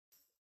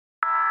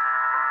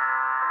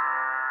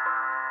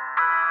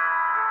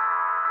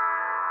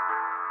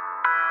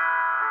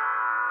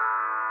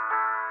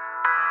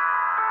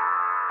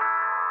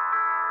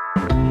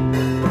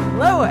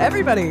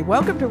Everybody,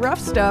 welcome to Rough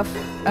Stuff,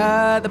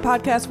 the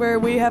podcast where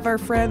we have our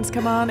friends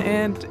come on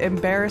and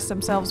embarrass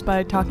themselves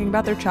by talking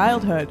about their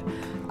childhood.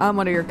 I'm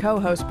one of your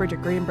co-hosts,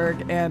 Bridgett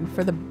Greenberg, and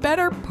for the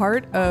better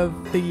part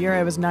of the year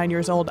I was 9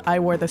 years old, I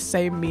wore the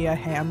same Mia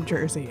Hamm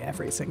jersey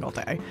every single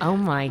day. Oh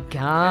my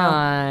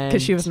God.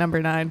 Because she was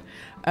number 9.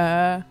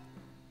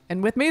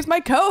 And with me is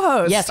my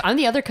co-host. Yes, I'm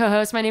the other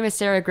co-host. My name is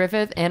Sarah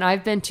Griffith, and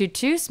I've been to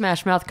 2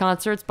 Smash Mouth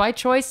concerts by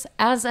choice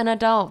as an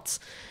adult.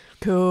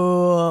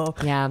 Cool.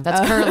 Yeah,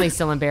 that's currently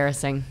still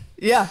embarrassing.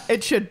 Yeah,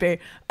 it should be.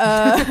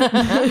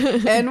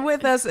 And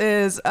with us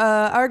is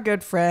our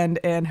good friend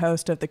and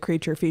host of the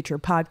Creature Feature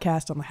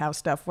podcast on the How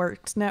Stuff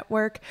Works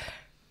Network,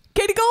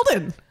 Katie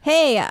Goldin.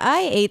 Hey,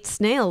 I ate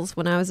snails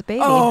when I was a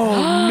baby.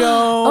 Oh,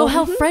 no. Oh,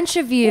 how French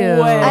of you.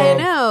 I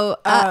know.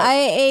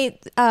 I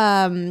ate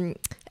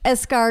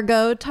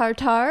escargot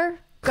tartare,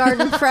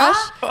 garden fresh,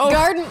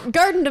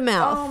 garden to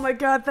mouth. Oh, my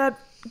God, that...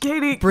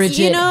 Katie,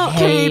 Bridgett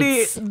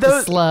hates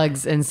the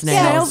slugs and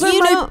snails. Snails are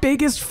my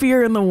biggest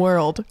fear in the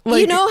world.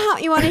 Like, you know how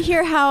you want to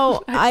hear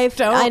how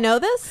I know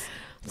this?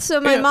 So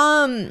my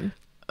mom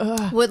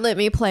would let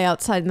me play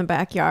outside in the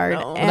backyard.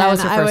 No. And that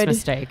was her first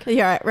mistake.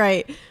 Yeah,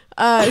 right.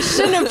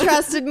 Shouldn't have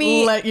trusted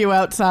me. Let you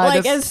outside.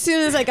 Like as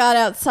soon as I got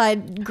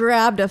outside,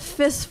 grabbed a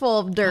fistful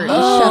of dirt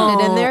and shoved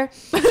it in there.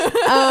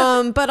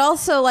 But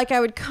also, like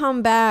I would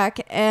come back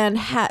and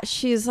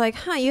she's like,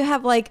 "Huh, you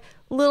have like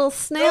little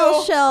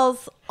snail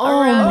shells."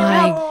 Oh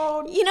my!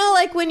 You know,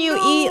 like when you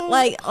eat,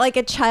 like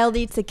a child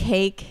eats a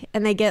cake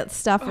and they get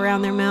stuff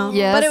around their mouth.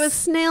 Yes. But it was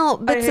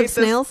bits of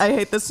snails. I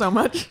hate this so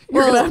much.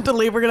 You're gonna have to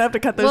leave. We're gonna have to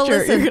cut this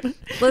shirt.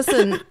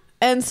 Listen.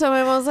 And so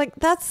my mom was like,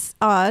 "That's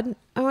odd.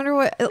 I wonder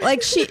what."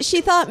 Like she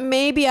thought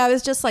maybe I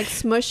was just like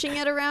smushing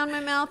it around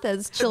my mouth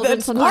as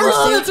children sometimes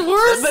do. That's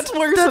worse. That's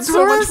worse. That's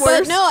so much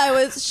worse. But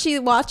no, she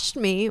watched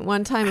me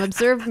one time,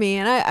 observed me,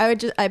 and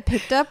I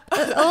picked up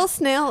a little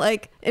snail,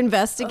 like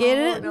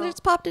investigated it, and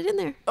just popped it in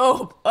there.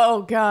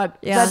 Oh God.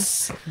 Yeah.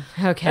 That's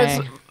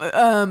okay.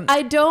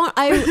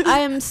 I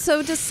am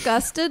so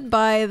disgusted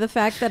by the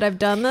fact that I've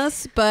done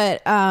this,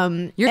 but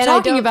you're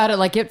talking about it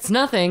like it's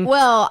nothing.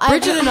 Well,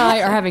 Bridgett and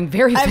I are having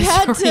very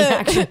visceral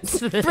reactions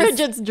to this.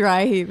 Bridget's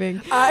dry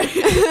heaving.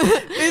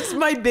 It's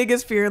my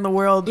biggest fear in the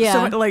world.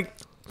 Yeah. So, like,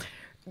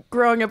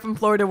 growing up in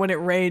Florida, when it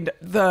rained,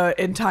 the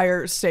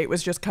entire state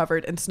was just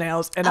covered in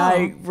snails, and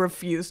I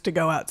refused to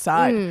go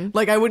outside.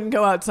 Like, I wouldn't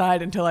go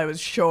outside until I was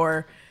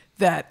sure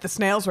that the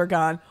snails were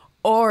gone.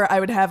 Or I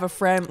would have a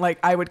friend, like,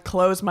 I would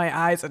close my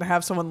eyes and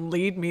have someone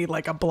lead me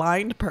like a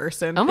blind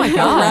person. Oh my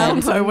God.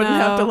 Around, so I wouldn't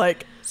have to,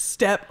 like,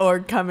 step or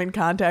come in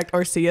contact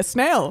or see a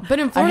snail. But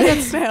in Florida,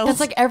 that's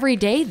like every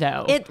day,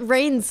 though. It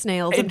rains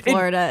snails in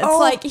Florida. It's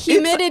like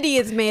humidity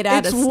is made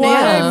out of snails. It's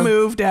why I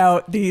moved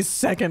out the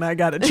second I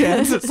got a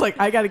chance. It's like,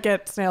 I got to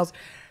get snails.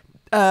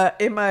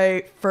 In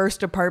my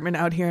first apartment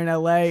out here in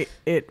LA,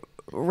 it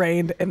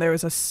rained and there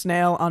was a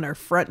snail on our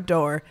front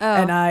door,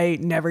 and I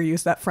never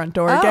used that front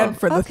door again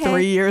for the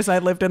 3 years I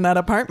lived in that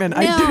apartment.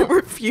 I did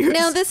refuse.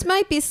 Now, this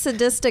might be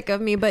sadistic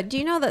of me, but do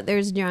you know that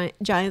there's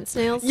giant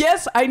snails?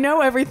 Yes, I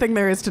know everything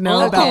there is to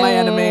know about my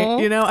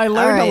enemy. You know, I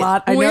learned a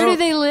lot. Where do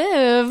they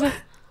live?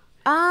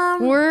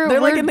 They're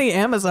like in the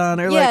Amazon,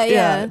 or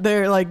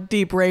they're like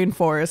deep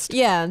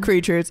rainforest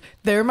creatures.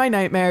 They're my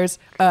nightmares.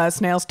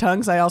 Snails'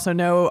 tongues, I also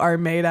know, are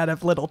made out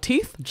of little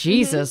teeth.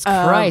 Jesus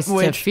Christ!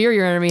 To fear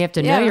your enemy, you have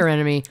to know your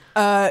enemy.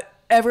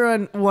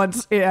 Everyone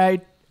once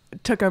I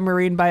took a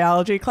marine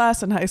biology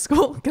class in high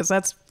school because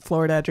that's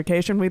Florida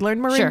education. We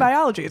learned marine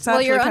biology. It's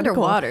actually you're kind of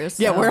underwater. Cool.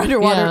 So. Yeah, we're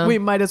underwater. Yeah. We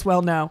might as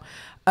well know.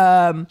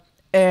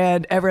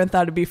 And everyone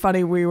thought it'd be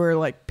funny. We were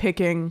like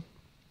picking.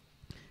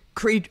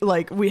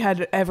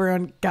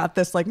 Everyone got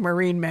this like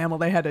marine mammal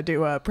they had to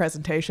do a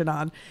presentation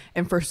on,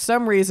 and for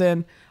some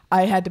reason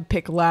I had to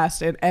pick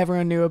last, and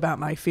everyone knew about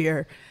my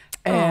fear,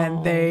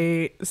 and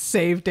they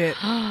saved it,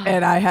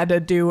 and I had to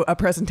do a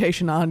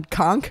presentation on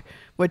conch,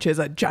 which is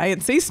a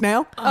giant sea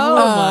snail.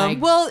 My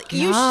God.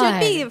 You should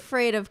be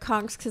afraid of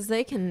conchs because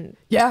they can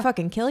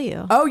fucking kill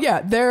you. Oh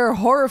yeah, they're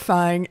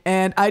horrifying,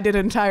 and I did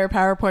an entire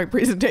PowerPoint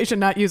presentation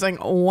not using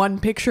one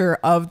picture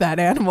of that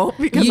animal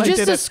because you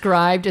just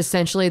described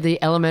essentially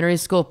the elementary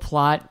school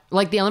plot,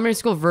 like the elementary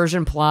school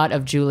version plot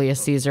of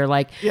Julius Caesar.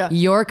 Like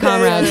your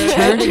comrades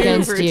turned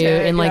against you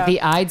in like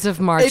the Ides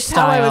of March style. It's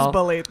how I was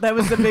bullied. That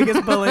was the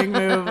biggest bullying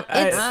move.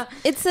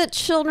 It's that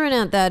children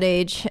at that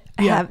age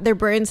their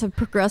brains have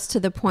progressed to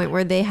the point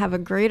where they have a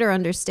greater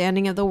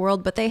understanding of the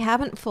world, but they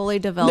haven't fully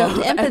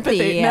developed empathy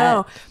yet.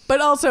 No, but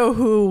also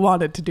who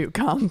wanted to do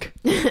conch?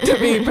 To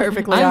be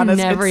perfectly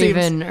honest, I've never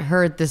even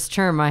heard this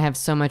term. I have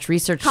so much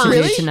research to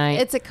do tonight.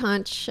 It's a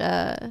conch.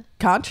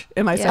 Conch?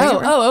 Am I saying it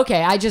right? Oh,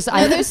 okay.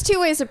 There's 2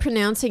 ways of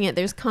pronouncing it.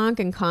 There's conch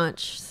and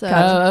conch. So.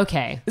 Oh,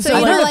 okay. So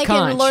you know, like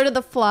in Lord of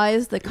the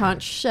Flies, the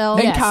conch shell.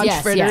 And conch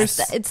fritters.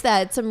 It's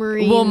that. It's a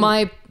marine. Well,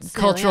 my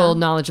cultural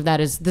knowledge of that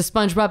is the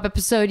SpongeBob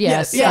episode.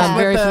 Yes, I'm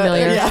very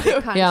familiar.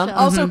 Yeah.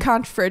 Also,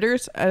 conch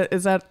fritters.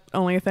 Is that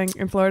only a thing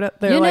in Florida?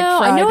 They're like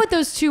fried. I know what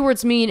those 2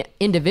 words mean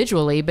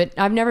individually, but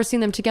I've never seen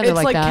them together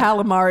like that. It's like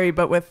calamari,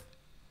 but with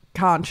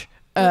conch.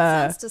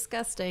 That sounds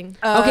disgusting.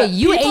 Okay,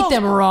 you ate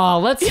them raw.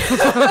 Let's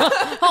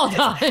hold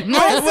on.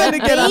 As a baby,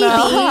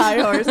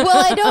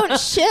 well, I don't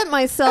shit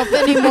myself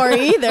anymore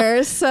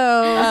either.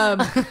 So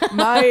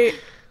my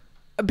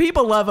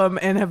people love them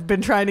and have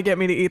been trying to get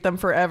me to eat them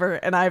forever,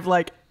 and I've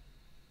like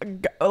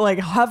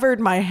hovered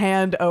my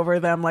hand over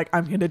them, like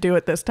I'm gonna do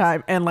it this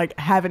time, and like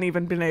haven't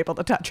even been able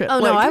to touch it. Oh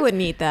no, I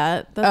wouldn't eat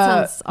that. That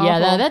sounds awful.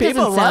 Yeah, that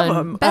people doesn't love sound.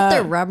 them. Bet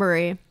they're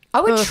rubbery.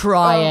 I would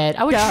try it.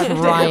 I would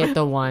try it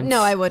the once.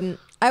 No, I wouldn't.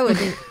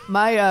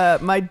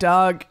 My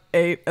dog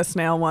ate a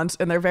snail once,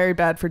 and they're very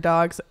bad for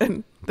dogs,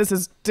 and this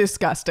is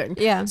disgusting.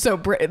 Yeah. So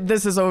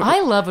this is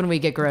I love when we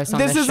get gross on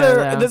this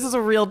show. This is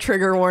a real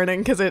trigger warning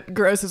because it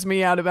grosses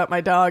me out about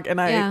my dog, and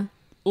I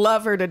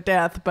love her to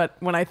death. But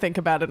when I think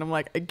about it, I'm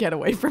like, get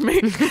away from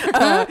me.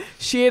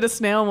 She ate a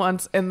snail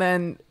once, and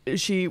then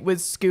she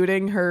was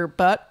scooting her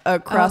butt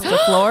across the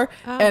floor,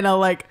 and a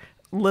like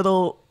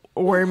little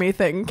wormy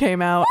thing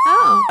came out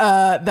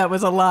that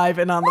was alive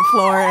and on the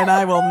floor, and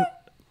I will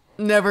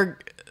never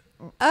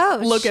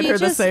look at her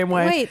the same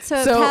way. Wait, so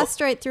it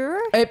passed right through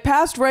her? It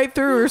passed right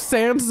through her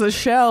sans the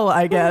shell,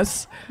 I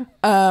guess.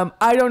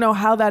 I don't know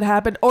how that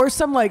happened. Or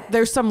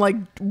there's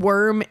some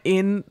worm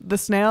in the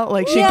snail.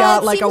 Like she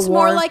got like a worm.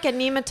 More like a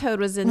nematode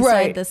was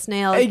inside the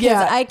snail.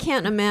 Yeah. I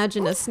can't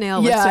imagine a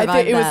snail would survive I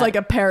think it was like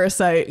a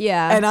parasite.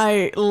 Yeah. And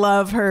I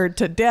love her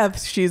to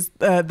death. She's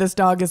this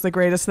dog is the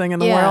greatest thing in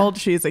the world.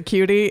 She's a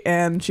cutie,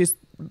 and she's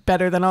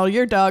better than all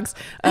your dogs.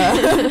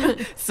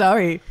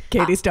 Sorry,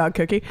 Katie's dog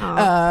Cookie.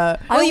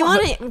 Well, you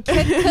want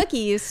to Cookie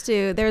used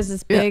to. There's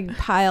this big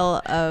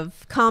pile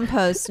of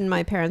compost in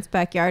my parents'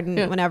 backyard,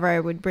 and whenever I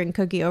would bring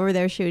Cookie over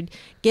there, she would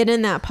get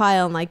in that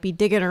pile and like be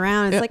digging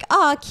around. It's like,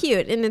 oh,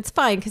 cute, and it's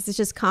fine because it's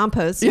just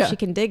compost, so she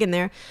can dig in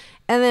there.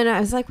 And then I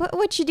was like,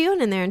 what you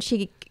doing in there? And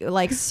she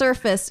like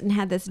surfaced and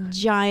had this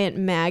giant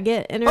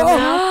maggot in her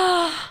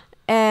mouth.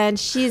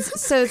 And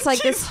it's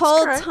like this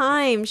whole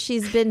time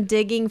she's been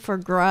digging for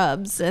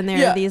grubs, and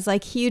there are these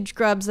like huge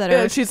grubs that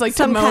are she's like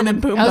Timon and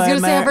Pumbaa. I was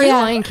gonna say every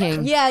Lion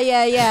King. Yeah.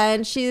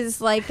 And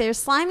she's like, they're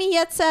slimy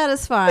yet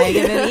satisfying,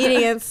 and then eating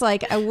it. It's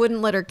like I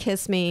wouldn't let her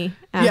kiss me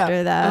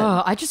after that.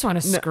 Oh, I just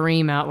want to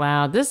scream out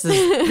loud. This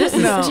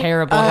is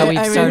terrible how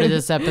we've started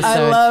this episode.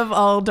 I love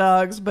all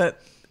dogs,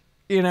 but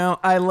you know,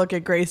 I look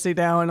at Gracie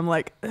now and I'm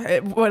like,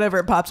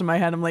 whatever pops in my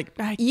head, I'm like,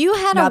 you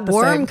had a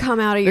worm come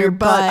out of your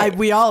butt.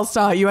 We all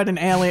saw it. You had an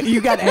alien.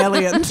 You got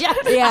aliens.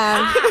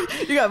 Yeah.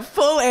 You got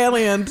full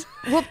aliens.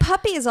 Well,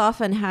 puppies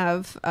often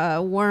have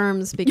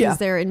worms because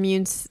they're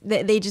immune.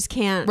 They just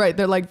can't. Right.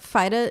 They're like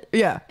fight it.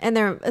 Yeah. And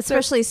they're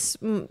especially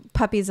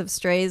puppies of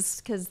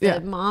strays because the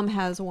mom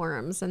has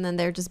worms, and then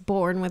they're just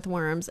born with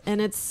worms,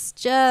 and it's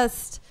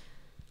just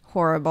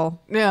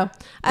horrible. Yeah.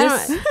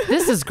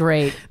 This is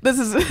great. This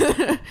is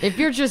if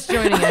you're just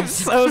joining us. I'm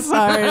so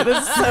sorry.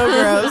 This is so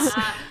gross.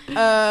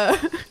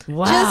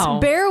 Wow.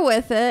 Just bear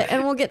with it,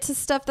 and we'll get to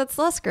stuff that's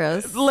less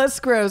gross. Let's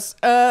start.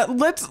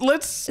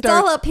 It's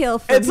all uphill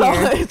from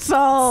here. It's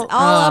all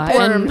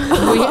upward.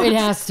 It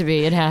has to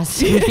be. We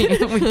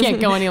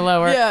can't go any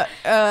lower. Yeah.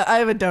 I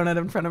have a donut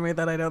in front of me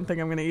that I don't think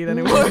I'm going to eat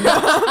anymore.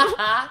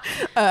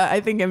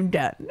 I think I'm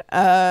done.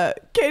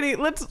 Katie,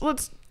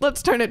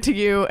 let's turn it to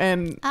you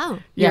and for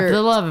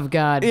the love of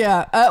God.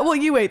 Yeah. Well,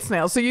 you ate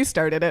snails, so you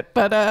started it.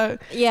 But I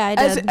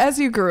did. As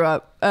you grew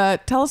up,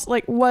 tell us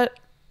like what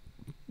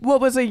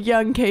was a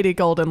young Katie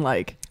Goldin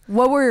like?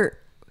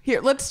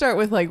 Let's start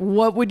with like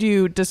what would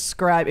you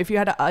describe if you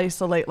had to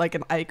isolate like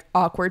an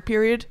awkward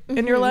period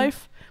in your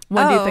life?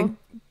 What do you think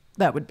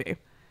that would be?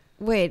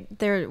 Wait,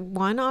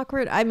 one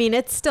awkward? I mean,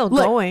 it's still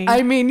going.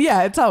 I mean,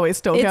 yeah, it's always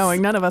still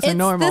going. None of us are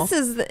normal.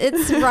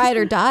 It's ride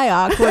or die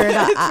awkward.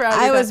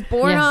 I was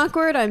born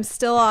awkward. I'm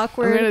still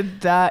awkward. I'm gonna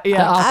die. Yeah,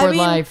 the awkward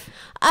life.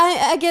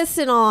 I guess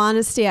in all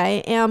honesty, I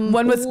am.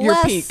 When was your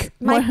peak?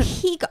 My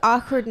peak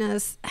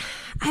awkwardness.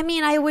 I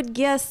mean, I would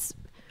guess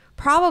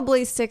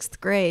probably 6th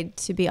grade,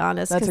 to be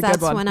honest, because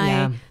that's when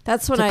I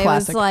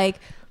was like,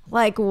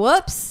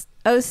 whoops.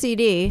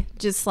 OCD,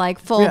 just like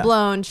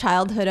full-blown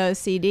childhood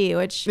OCD,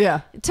 which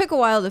it took a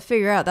while to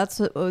figure out. That's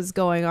what was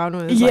going on.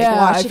 Was like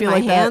washing my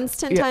hands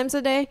 10 times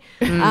a day.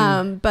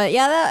 But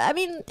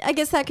I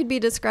guess that could be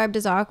described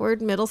as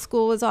awkward. Middle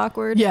school was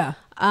awkward. Yeah.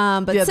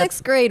 But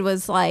 6th grade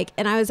was like,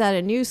 and I was at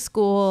a new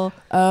school,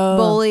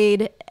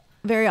 bullied,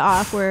 very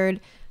awkward.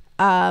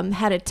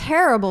 Had a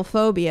terrible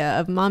phobia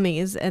of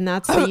mummies, and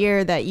that's the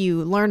year that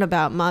you learn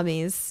about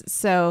mummies.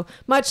 So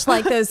much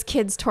like those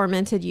kids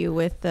tormented you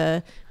with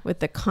the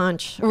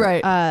conch,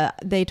 right?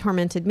 They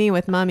tormented me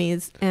with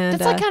mummies, and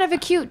that's like kind of a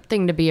cute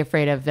thing to be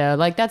afraid of, though.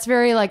 Like that's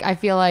very like I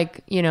feel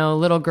like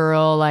little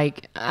girl,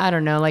 like I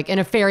don't know, like in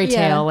a fairy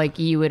tale, like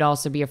you would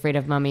also be afraid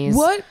of mummies.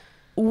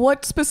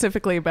 What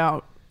specifically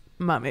about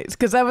mummies?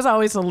 Because that was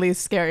always the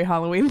least scary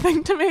Halloween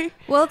thing to me.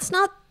 Well, it's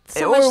not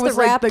so much the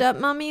wrapped up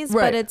mummies,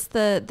 but it's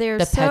they're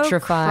so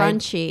petrified,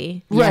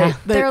 crunchy. Right.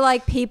 They're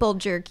like people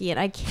jerky, and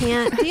I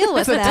can't deal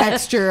with the that.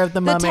 texture of the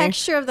mummy. The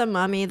texture of the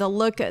mummy, the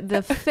look,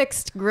 the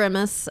fixed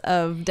grimace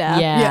of death.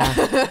 Yeah.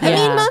 I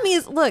mean,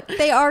 mummies, look,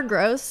 they are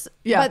gross.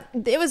 Yeah.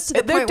 But it was to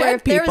the They're point where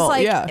dead people,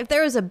 if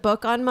there was a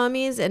book on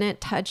mummies and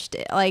it touched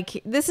it,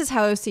 like, this is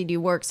how OCD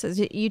works, is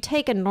you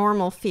take a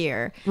normal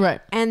fear.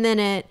 Right. And then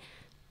it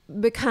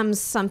becomes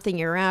something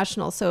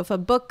irrational. So if a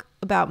book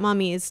about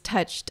mummies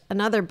touched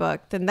another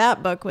book, then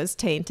that book was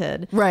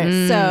tainted.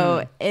 Right.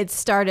 So it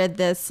started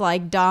this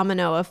like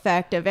domino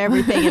effect of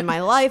everything in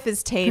my life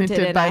is tainted,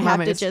 and I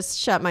have to just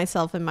shut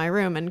myself in my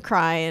room and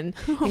cry and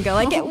go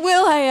like,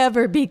 will I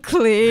ever be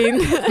clean?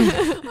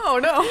 Oh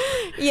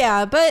no.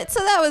 Yeah, but so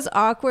that was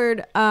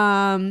awkward.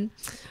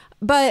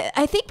 But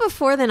I think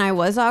before then I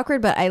was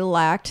awkward, but I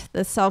lacked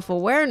the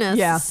self-awareness.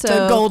 Yeah,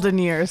 so the golden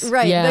years.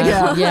 Right.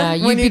 Yeah.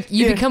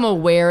 You become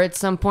aware at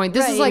some point.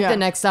 This is like the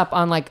next step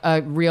on like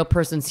a real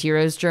person's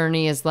hero's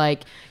journey, is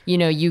like, you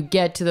know, you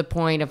get to the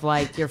point of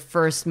like your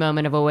first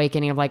moment of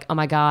awakening of like, oh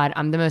my God,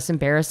 I'm the most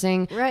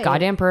embarrassing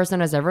goddamn person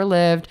has ever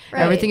lived.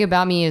 Right. Everything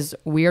about me is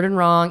weird and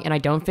wrong, and I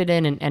don't fit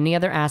in any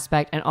other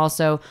aspect. And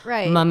also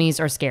mummies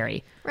are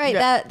scary. Right.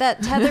 Yeah.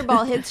 That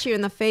tetherball hits you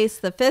in the face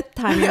the fifth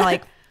time. You're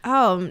like,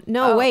 oh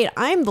no! Wait,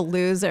 I'm the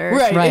loser.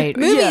 Right.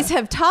 Movies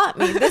have taught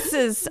me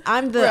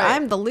I'm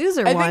the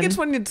loser. I think it's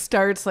when it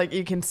starts like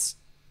you can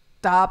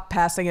stop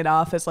passing it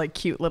off as like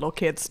cute little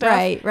kid stuff.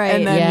 Right.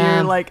 And then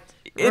you're like,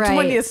 it's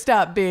when you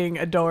stop being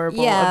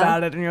adorable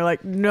about it, and you're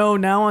like, no,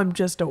 now I'm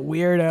just a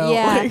weirdo.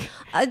 Yeah. Like,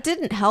 it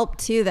didn't help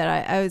too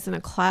that I was in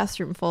a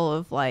classroom full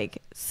of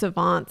like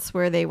savants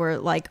where they were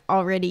like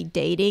already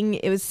dating.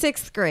 It was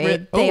 6th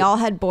grade. They all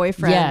had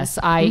boyfriends. Yes,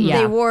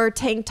 They wore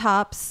tank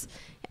tops.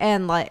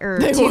 And like,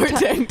 they wore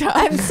tank tops.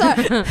 I'm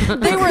sorry,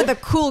 they were the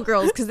cool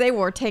girls because they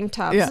wore tank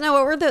tops. Yeah. No,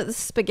 what were the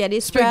spaghetti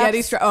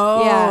straps?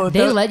 Oh, yeah.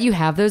 They let you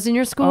have those in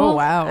your school? Oh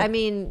wow. I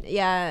mean,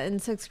 yeah,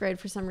 in 6th grade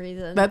for some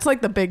reason. That's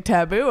like the big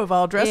taboo of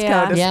all dress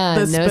code.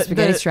 No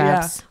spaghetti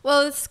straps. Yeah.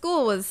 Well, the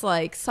school was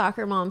like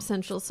soccer mom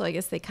central, so I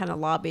guess they kind of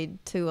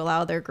lobbied to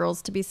allow their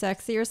girls to be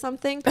sexy or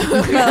something. But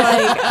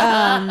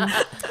like,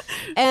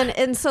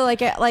 and so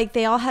like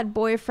they all had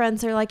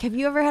boyfriends. They're like, have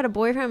you ever had a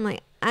boyfriend? I'm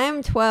like,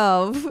 I'm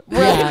 12.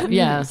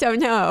 Yeah. So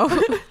no.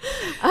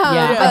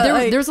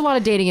 There's a lot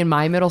of dating in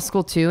my middle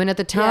school too. And at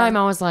the time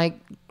I was like,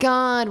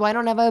 God, why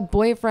don't I have a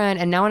boyfriend?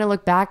 And now when I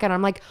look back at it,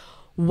 I'm like,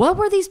 what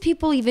were these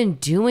people even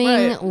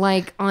doing?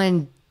 Like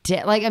on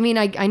like, I mean,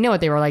 I know what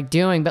they were like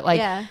doing, but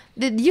like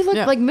you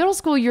look like middle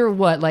school, you're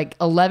what, like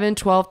 11,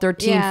 12,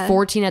 13,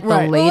 14 at the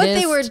latest. Well, what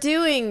they were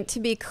doing,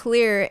 to be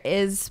clear,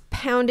 is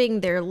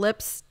pounding their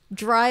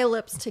dry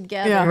lips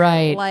together,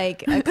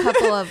 like a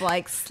couple of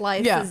like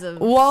slices of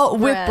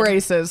with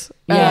braces,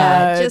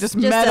 just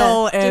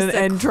metal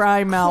and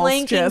dry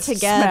mouths just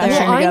together.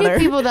 Well, I together. knew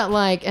people that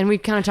like, and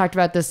we've kind of talked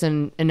about this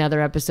in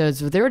other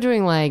episodes, but they were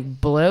doing like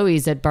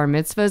blowies at bar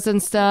mitzvahs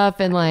and stuff,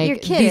 and like, you're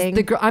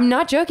kidding. I'm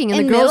not joking. And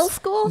in the girls, middle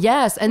school,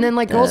 yes, and then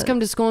like girls come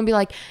to school and be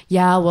like,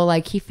 yeah, well,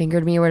 like he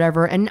fingered me or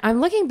whatever, and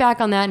I'm looking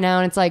back on that now,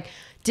 and it's like,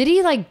 did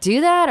he like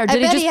do that, or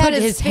did he just put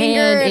his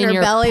hand in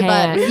your belly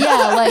button?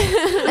 Yeah, like,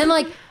 and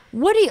like.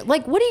 What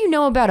do you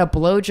know about a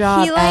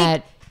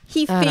blowjob?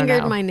 He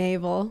fingered my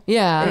navel.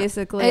 Yeah,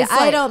 basically.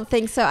 I don't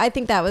think so. I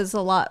think that was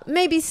a lot.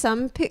 Maybe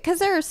some, because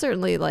there are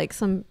certainly like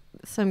some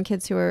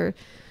kids who are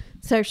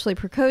sexually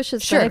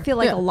precocious. But I feel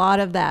like a lot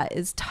of that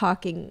is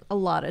talking a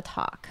lot of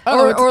talk,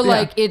 or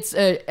like it's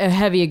a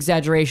heavy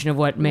exaggeration of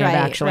what may have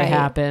actually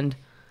happened.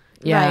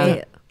 Yeah.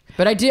 Right.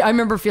 But I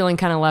remember feeling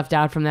kind of left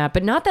out from that.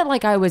 But not that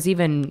like I was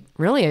even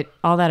really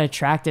all that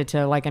attracted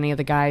to like any of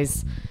the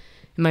guys.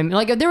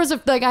 There was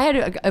I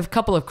had a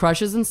couple of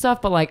crushes and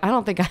stuff, but like I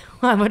don't think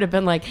I would have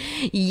been like,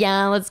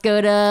 yeah, let's go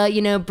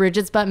to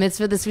Bridget's bat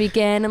mitzvah this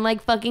weekend and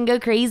like fucking go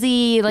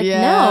crazy. Like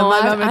no,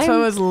 my bat mitzvah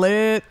was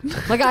lit.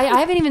 Like I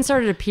haven't even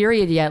started a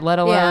period yet, let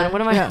alone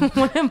what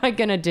am I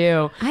gonna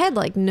do? I had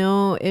like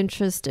no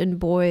interest in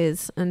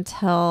boys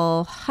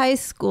until high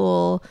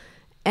school.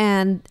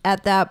 And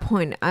at that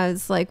point I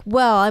was like,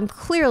 well, I'm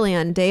clearly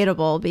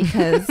undateable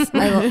because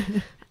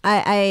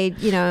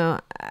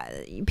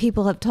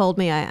people have told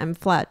me I'm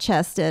flat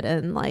chested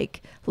and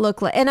like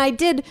look like, and I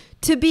did,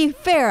 to be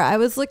fair, I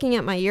was looking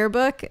at my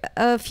yearbook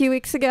a few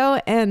weeks ago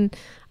and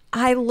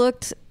I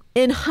looked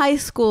in high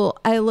school,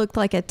 I looked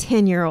like a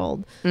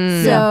 10-year-old.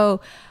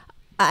 So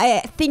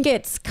I think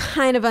it's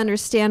kind of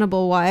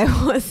understandable why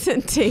I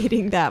wasn't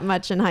dating that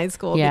much in high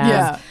school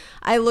because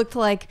I looked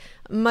like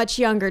a much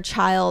younger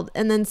child.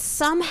 And then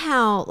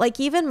somehow, like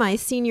even in my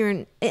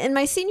senior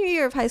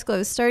year of high school, I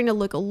was starting to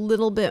look a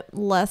little bit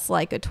less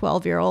like a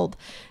 12-year-old.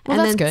 Well,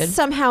 and that's then good.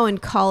 Somehow in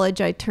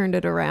college, I turned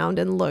it around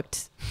and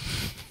looked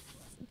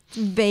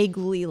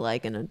vaguely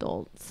like an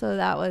adult. So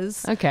that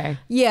was okay.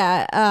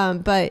 Yeah.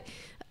 But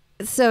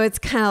so it's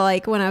kind of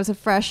like when I was a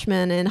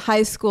freshman in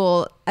high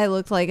school, I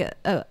looked like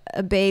a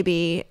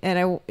baby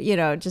and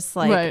just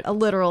like a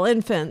literal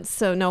infant.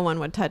 So no one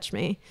would touch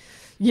me.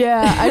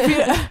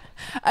 Yeah.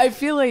 I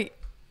feel like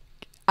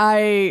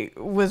I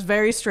was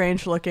very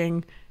strange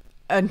looking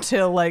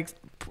until like,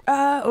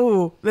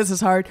 this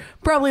is hard.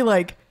 Probably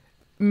like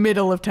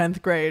middle of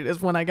 10th grade is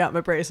when I got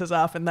my braces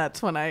off, and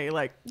that's when I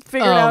like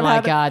figured out Oh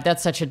my God,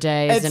 that's such a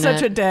day, isn't it? It's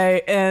such a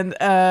day, and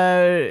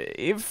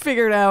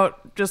figured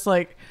out just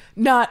like,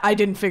 I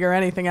didn't figure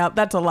anything out.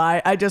 That's a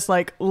lie. I just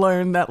like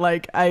learned that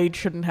like I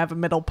shouldn't have a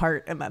middle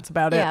part, and that's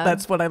about it.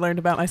 That's what I learned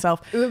about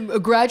myself.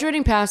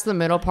 Graduating past the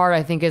middle part,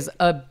 I think, is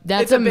a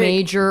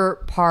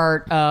major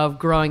part of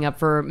growing up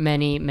for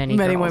many girls.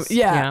 Women.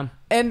 Yeah.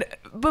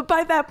 But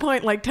by that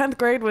point, like 10th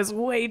grade was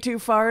way too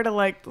far to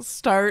like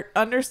start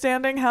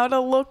understanding how to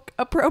look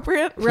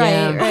appropriate.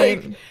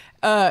 Right.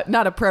 Like,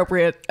 not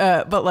appropriate,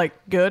 but like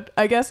good,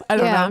 I guess. I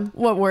don't know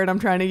what word I'm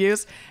trying to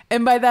use.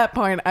 And by that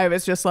point, I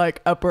was just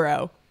like a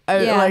bro.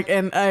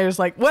 And I was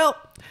like, well,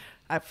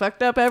 I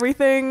fucked up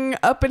everything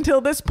up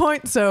until this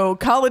point, so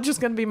college is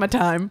going to be my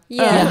time.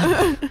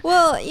 Yeah.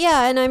 Well,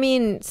 yeah, and I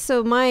mean,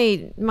 so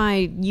my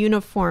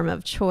uniform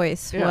of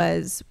choice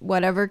was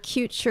whatever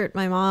cute shirt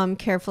my mom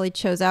carefully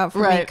chose out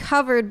for me,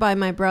 covered by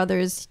my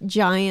brother's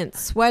giant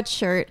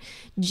sweatshirt,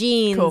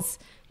 jeans,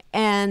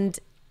 and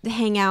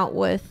hang out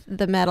with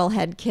the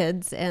metalhead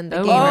kids and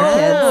the gamer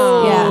kids.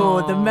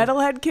 Oh, the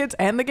metalhead kids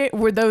and the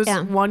were those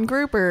one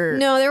group or?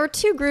 No, there were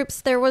two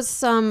groups. There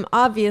was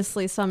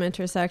obviously some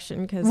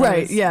intersection because I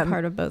was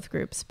part of both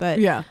groups.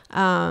 But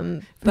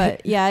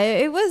but yeah,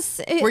 it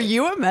was. Were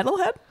you a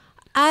metalhead?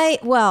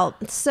 Or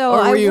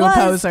were you a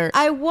poser?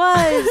 I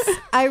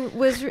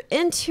was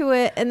into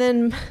it, and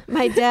then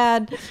my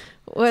dad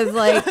was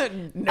like,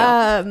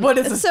 "What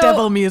is this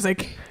devil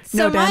music?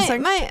 No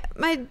dancing."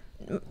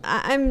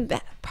 I'm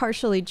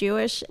partially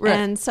Jewish,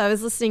 and so I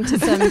was listening to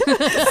some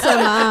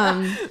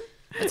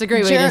That's a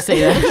great way to say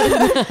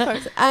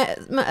that. I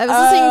was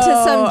listening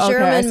to some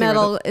German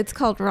metal. It's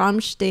called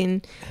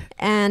Rammstein.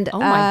 And oh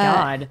my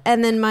God.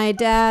 And then my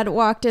dad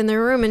walked in the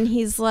room and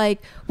he's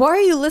like, "Why are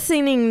you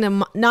listening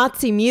to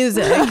Nazi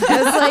music?"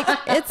 I was like,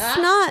 "It's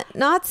not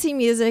Nazi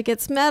music,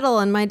 it's metal."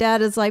 And my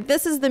dad is like,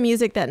 "This is the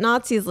music that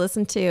Nazis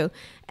listen to."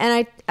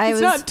 And I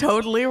was not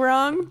totally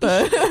wrong,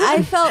 but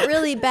I felt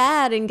really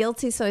bad and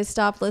guilty, so I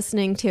stopped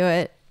listening to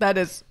it. That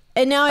is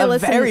and now I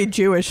listen. Very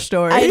Jewish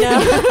story. I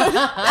know.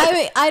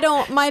 I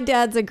don't. My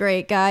dad's a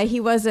great guy. He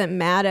wasn't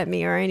mad at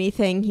me or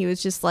anything. He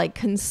was just like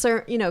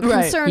concerned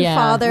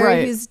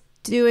father who's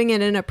doing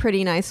it in a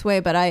pretty nice way.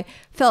 But I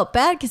felt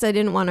bad because I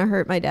didn't want to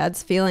hurt my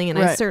dad's feeling, and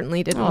I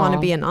certainly didn't want to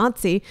be a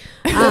Nazi.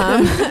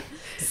 But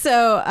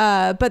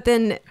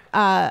then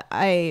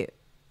I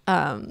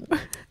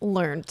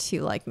learned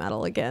to like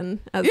metal again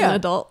as an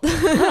adult.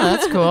 Oh,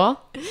 that's cool.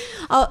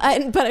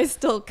 But I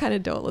still kind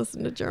of don't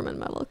listen to German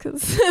metal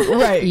because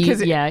you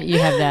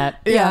have that.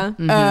 Yeah.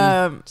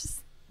 Mm-hmm.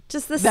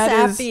 Just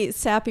the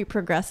sappy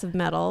progressive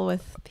metal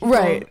with people.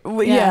 Right.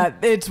 Yeah.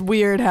 It's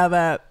weird how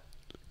that,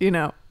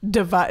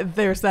 divide.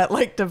 There's that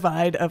like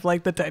divide of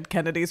like the dead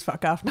Kennedys,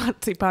 fuck off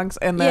Nazi punks,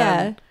 and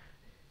then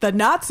the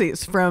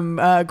Nazis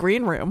from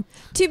Green Room.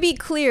 To be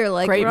clear,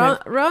 like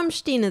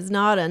Rammstein is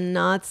not a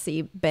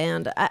Nazi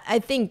band. I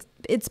think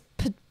it's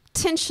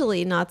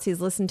potentially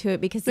Nazis listen to it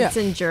because it's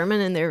in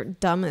German and they're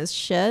dumb as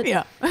shit.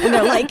 Yeah. And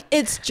they're like,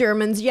 it's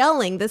Germans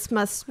yelling. This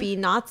must be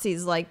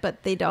Nazis,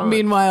 but they don't.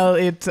 Meanwhile,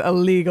 it's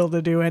illegal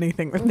to do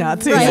anything with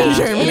Nazis in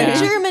Germany. In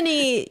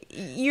Germany,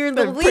 you're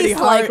the least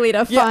likely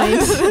to find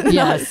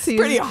Nazis.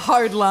 Pretty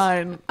hard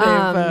line.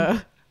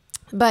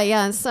 But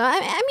yeah, so I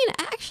mean,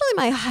 actually,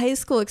 my high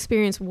school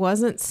experience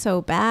wasn't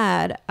so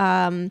bad.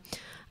 I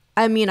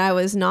mean, I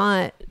was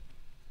not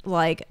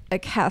like a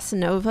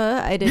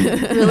Casanova. I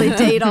didn't really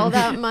date all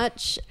that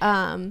much.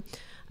 I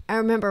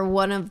remember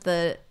one of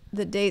the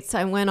dates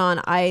I went on,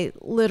 I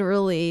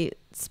literally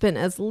spent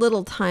as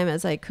little time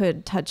as I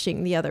could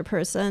touching the other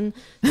person.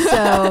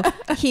 So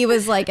he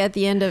was like at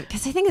the end of,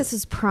 because I think this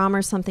was prom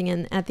or something,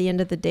 and at the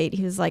end of the date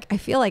he was like, "I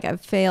feel like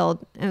I've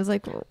failed." I was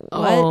like,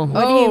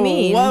 what do you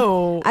mean?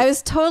 Whoa. I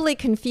was totally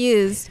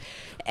confused,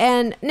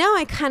 and now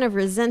I kind of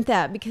resent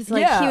that because he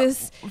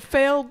was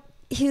failed.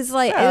 He's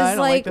like,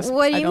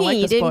 what do you mean?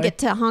 You didn't get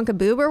to honk a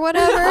boob or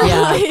whatever?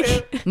 Yeah.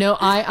 No,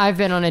 I've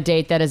been on a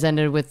date that has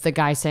ended with the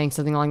guy saying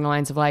something along the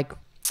lines of like,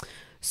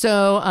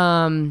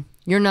 "So,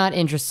 you're not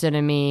interested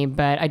in me,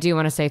 but I do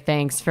want to say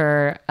thanks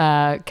for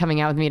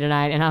coming out with me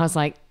tonight." And I was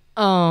like,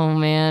 oh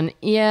man,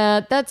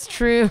 yeah, that's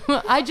true.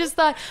 I just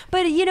thought,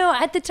 but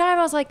at the time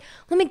I was like,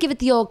 let me give it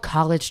the old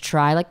college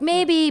try. Like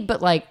maybe,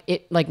 but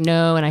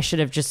no. And I should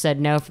have just said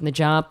no from the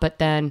jump. But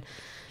then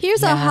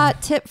here's a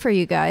hot tip for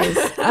you guys.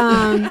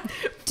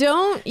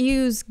 Don't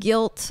use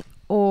guilt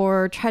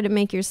or try to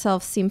make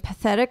yourself seem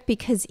pathetic,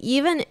 because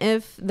even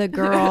if the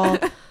girl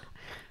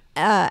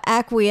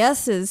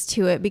acquiesces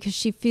to it because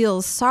she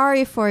feels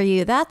sorry for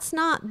you, that's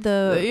not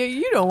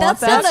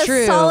that's not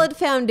a solid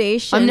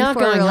foundation. I'm not for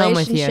going a home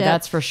with you, relationship.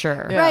 that's for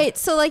sure. Right.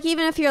 So like,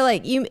 even if you're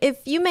like, if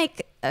you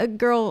make a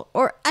girl,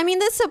 or I mean,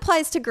 this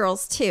applies to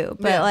girls too,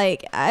 but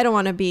like, I don't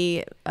want to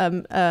be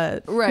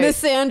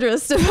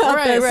misandrist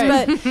about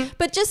this,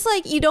 but just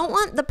like, you don't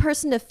want the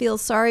person to feel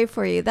sorry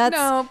for you.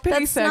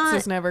 Pity sex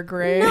is never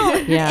great. No,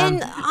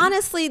 and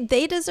honestly,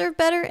 they deserve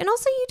better, and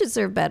also you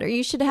deserve better.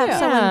 You should have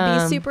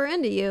someone be super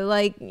into you,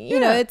 like, you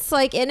know, it's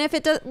like, and if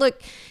it does,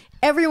 look,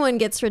 everyone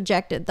gets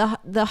rejected.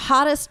 The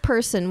hottest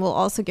person will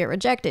also get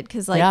rejected,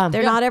 because like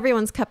they're not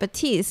everyone's cup of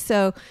tea.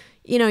 So,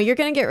 you know, you're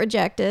gonna get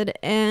rejected,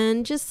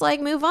 and just like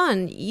move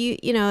on.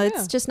 You know,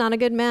 it's just not a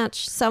good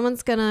match.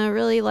 Someone's gonna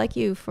really like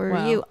you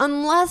for you,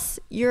 unless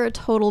you're a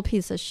total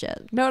piece of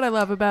shit. You know what I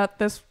love about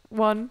this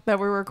one that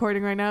we're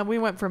recording right now? We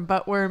went from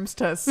butt worms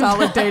to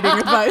solid dating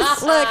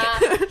advice. Look,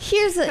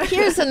 here's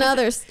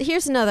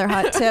another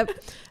hot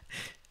tip.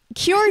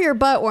 Cure your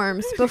butt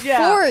worms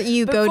before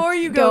you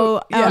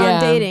go out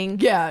on dating.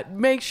 Yeah,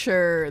 make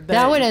sure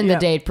that would end the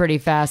date pretty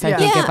fast. I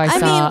think if I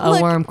saw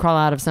a worm crawl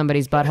out of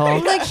somebody's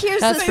butthole. Like, here's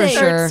that's the for thing.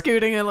 sure.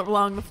 Scooting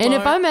along the floor. And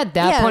if I'm at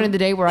that point in the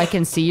day where I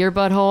can see your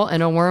butthole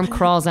and a worm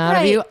crawls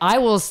out of you, I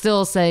will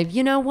still say,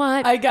 you know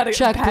what? I gotta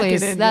Chuck, pack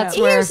please. It in,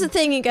 Here's the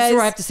thing, you guys. That's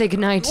where I have to say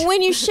goodnight.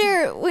 When you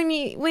share, when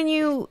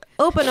you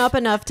open up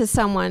enough to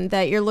someone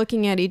that you're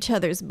looking at each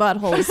other's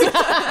buttholes,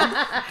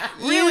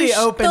 really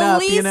open up.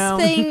 The least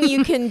thing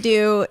you can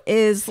do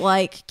is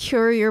like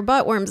cure your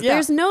butt worms.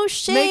 There's no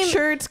shame. Make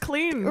sure it's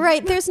clean.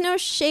 Right. There's no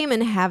shame in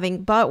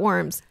having butt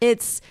worms.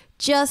 It's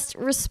just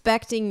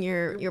respecting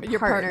your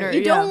partner.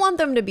 You don't want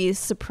them to be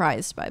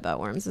surprised by butt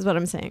worms, is what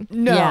I'm saying.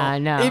 No. Yeah,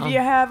 no. If you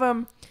have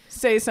them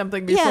say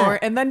something before,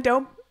 and then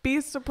don't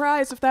be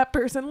surprised if that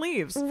person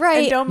leaves. Right.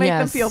 And don't make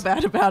them feel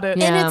bad about it.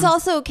 Yeah. And it's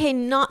also okay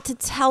not to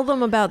tell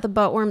them about the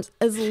butt worms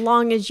as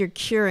long as you're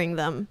curing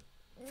them.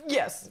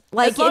 Yes.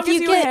 Like, as long if as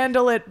you you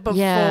handle it before.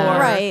 Yeah.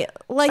 Right.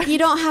 Like, you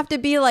don't have to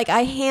be like,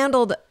 I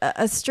handled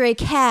a stray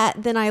cat,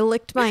 then I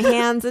licked my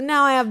hands, and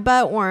now I have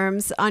butt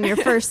worms on your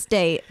first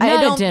date.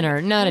 Not a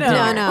dinner.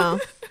 No.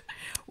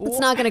 It's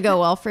not going to go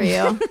well for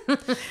you.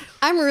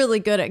 I'm really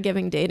good at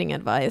giving dating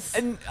advice.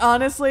 And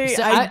honestly,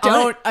 so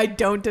I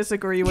don't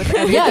disagree with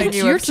anything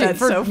you have said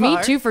so far.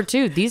 Me too for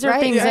two. These are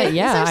things that,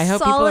 I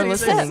hope people are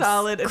listening.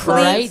 Solid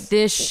Write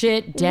this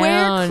shit down.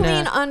 Wear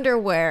clean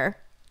underwear.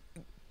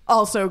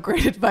 Also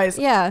great advice.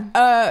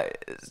 Yeah.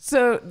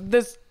 So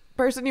this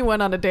person you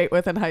went on a date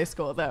with in high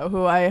school, though,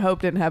 who I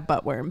hope didn't have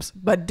butt worms,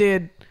 but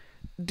did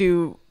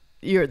do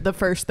the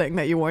first thing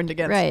that you warned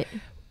against. Right.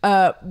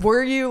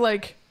 Were you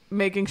like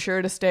making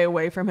sure to stay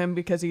away from him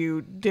because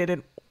you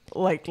didn't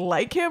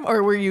like him,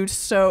 or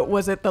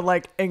was it the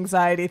like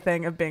anxiety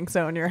thing of being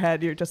so in your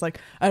head you're just like,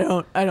 I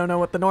don't know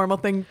what the normal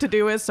thing to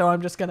do is, so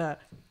I'm just gonna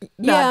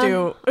not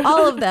do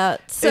all of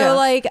that. So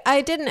like,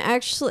 I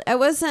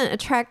wasn't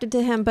attracted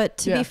to him, but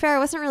to be fair, I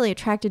wasn't really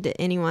attracted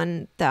to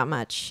anyone that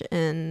much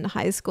in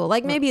high school.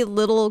 Like, maybe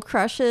little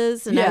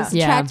crushes, and I was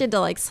attracted to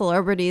like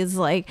celebrities.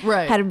 Like,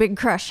 had a big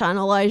crush on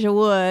Elijah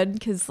Wood,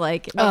 because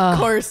like, of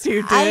course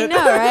you did. I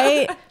know,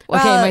 right?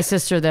 Okay, my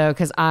sister though,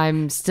 because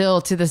I'm still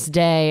to this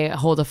day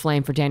hold a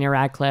flame for Daniel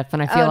Radcliffe, and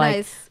I feel like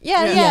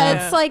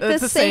it's like the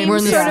same we're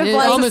sort of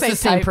like almost the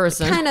same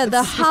person, kind of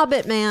the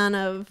Hobbit man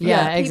of people.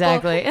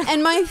 Exactly.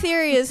 And my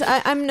theory is,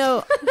 I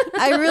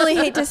really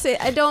hate to say,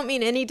 I don't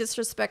mean any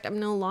disrespect, I'm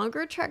no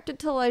longer attracted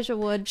to Elijah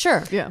Wood.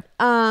 Sure. Yeah.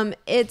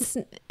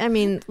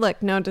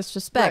 Look, no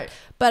disrespect,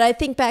 but I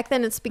think back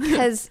then it's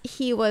because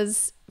he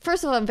was,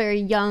 first of all, a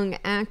very young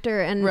actor,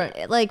 and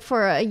like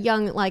for a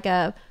young, like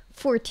a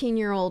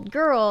 14-year-old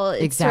girl,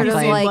 it's sort of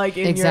like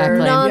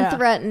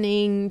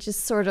non-threatening,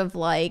 just sort of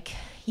like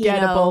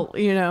gettable,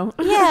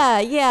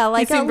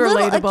 like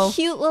a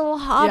cute little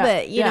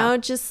hobbit, you know,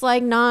 just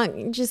like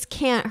just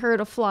can't hurt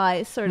a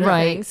fly sort of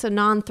thing, so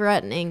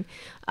non-threatening.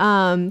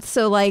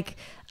 So like,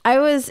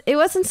 it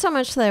wasn't so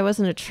much that I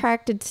wasn't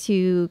attracted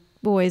to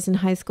boys in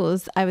high school,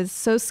 I was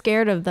so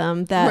scared of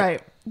them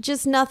that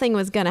just nothing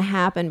was gonna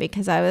happen,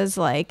 because I was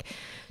like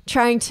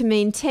trying to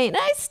maintain,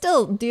 I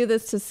still do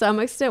this to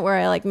some extent, where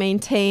I like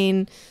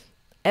maintain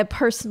a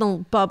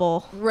personal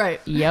bubble,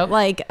 like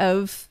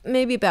of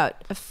maybe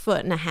about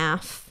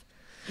 1.5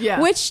 feet,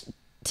 which,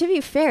 to be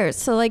fair,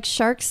 so like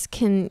sharks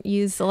can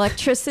use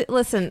electricity.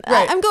 Listen,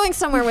 I'm going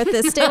somewhere with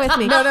this, stay with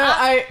me.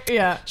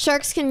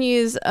 Sharks can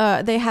use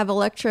they have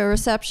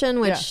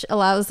electroreception, which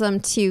allows them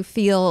to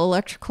feel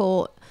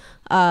electrical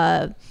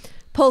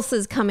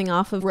pulses coming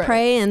off of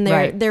prey, and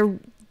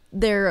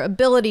their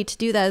ability to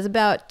do that is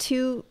about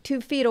 2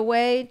 feet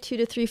away, 2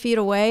 to 3 feet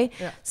away.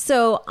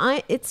 So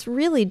it's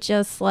really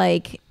just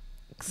like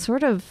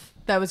sort of,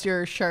 that was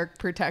your shark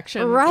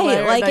protection,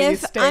 right? Like,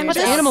 if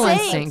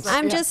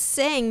I'm just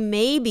saying,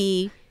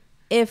 maybe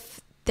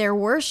if there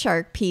were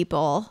shark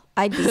people,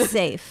 I'd be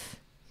safe.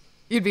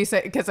 You'd be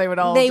safe because they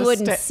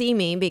wouldn't see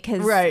me,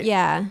 because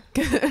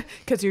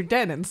because you're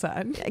dead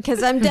inside.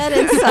 Because I'm dead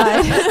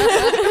inside.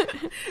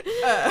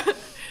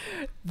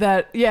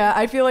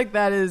 I feel like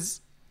that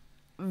is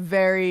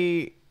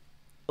very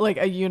like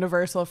a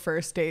universal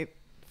first date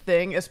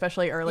thing,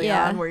 especially early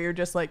on, where you're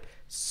just like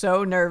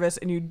so nervous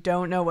and you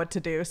don't know what to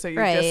do, so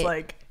you're just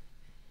like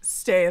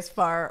stay as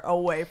far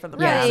away from the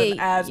Right. person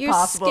as You're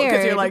possible, because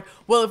scared. you're like,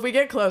 well, if we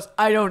get close,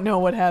 I don't know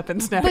what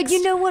happens next. But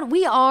you know what?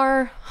 We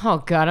are, oh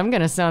God, I'm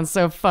going to sound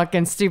so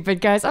fucking stupid,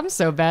 guys. I'm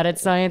so bad at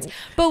science.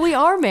 But we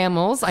are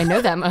mammals. I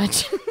know that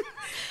much.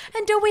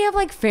 And don't we have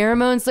like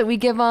pheromones that we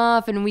give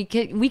off, and we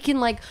can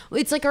like,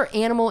 it's like our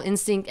animal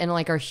instinct and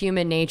like our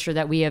human nature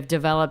that we have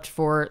developed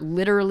for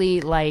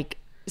literally like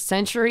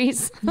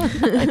centuries.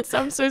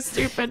 I'm so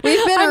stupid.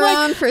 We've been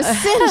around for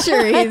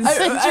centuries.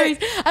 Centuries.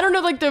 I don't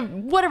know, like the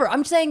whatever.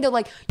 I'm saying that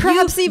like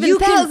Perhaps even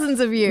thousands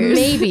of years.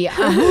 Maybe.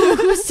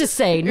 Who's to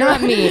say?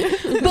 Not me.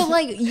 But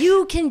like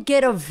you can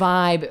get a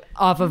vibe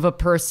off of a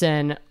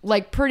person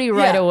like pretty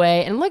right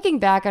away. And looking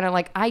back on it,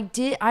 like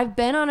I've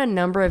been on a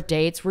number of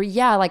dates where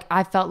like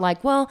I felt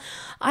like, well,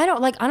 I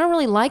don't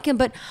really like him,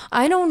 but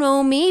I don't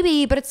know,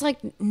 maybe. But it's like,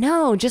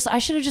 no, I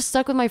should have just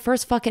stuck with my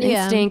first fucking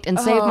instinct and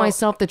saved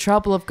myself the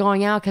trouble of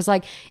going out. Because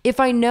like if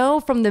I know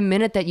from the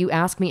minute that you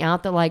ask me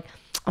out that like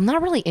I'm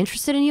not really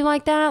interested in you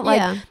like that, like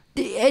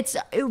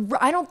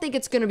I don't think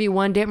it's gonna be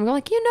one day and we're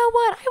like, you know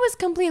what, I was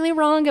completely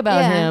wrong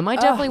about him. I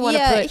definitely want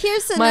to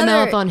put my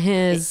mouth on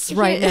his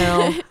right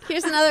now.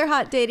 Here's another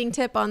hot dating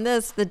tip on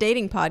this, the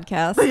dating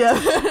podcast.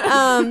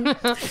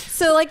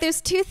 So like there's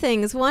two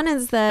things. One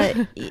is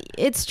that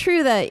it's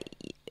true that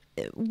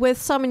with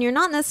someone you're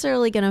not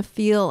necessarily going to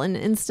feel an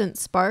instant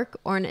spark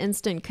or an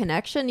instant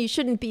connection. You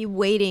shouldn't be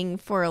waiting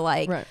for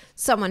like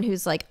someone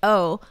who's like,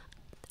 oh,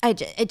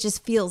 it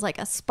just feels like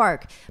a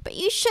spark, but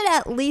you should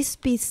at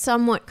least be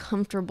somewhat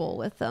comfortable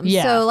with them.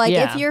 So like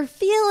if you're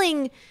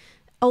feeling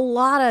a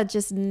lot of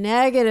just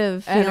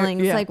negative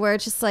feelings, like where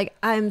it's just like,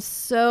 I'm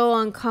so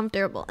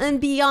uncomfortable,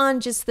 and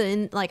beyond just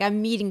like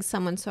I'm meeting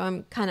someone, so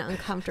I'm kind of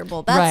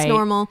uncomfortable. That's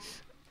normal.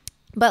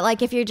 But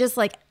like if you're just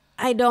like,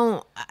 I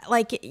don't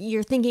like,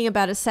 you're thinking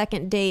about a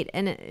second date,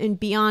 and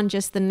beyond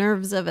just the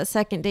nerves of a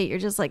second date, you're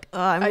just like, oh,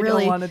 I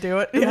really don't want to do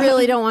it.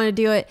 Really don't want to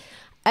do it.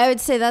 I would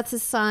say that's a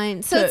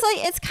sign. So it's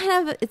like, it's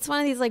kind of, it's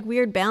one of these like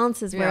weird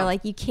balances where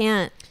like you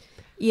can't,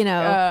 you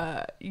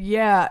know,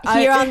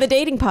 here on the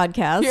dating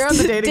podcast,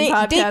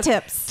 date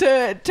tips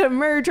to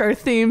merge our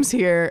themes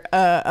here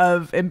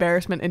of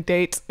embarrassment and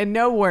dates, and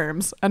no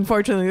worms.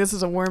 Unfortunately, this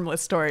is a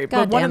wormless story.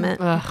 God damn it.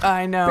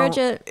 I know.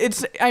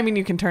 Bridgett. I mean,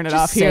 you can turn it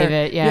off save here.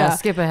 It. Yeah.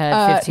 Skip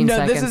ahead 15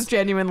 seconds. No, this is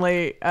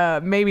genuinely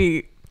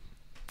maybe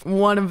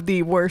one of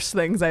the worst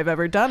things I've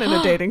ever done in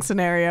a dating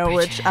scenario,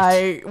 which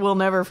I will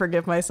never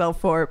forgive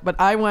myself for. But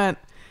I went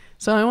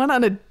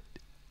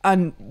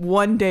on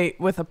one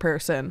date with a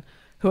person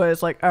who I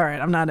was like, all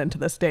right, I'm not into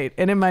this date.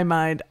 And in my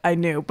mind, I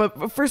knew.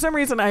 But for some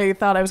reason, I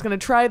thought I was going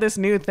to try this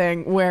new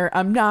thing where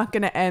I'm not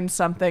going to end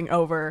something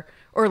over,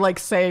 or like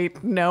say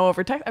no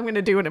over text. I'm going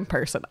to do it in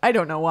person. I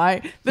don't know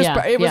why.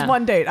 It was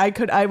one date. I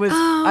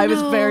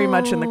was very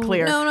much in the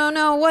clear.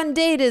 No. One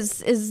date is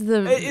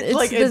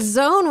the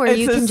zone where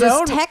you can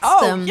just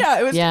text them.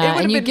 Yeah, it was.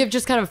 Yeah, and you give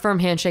just kind of a firm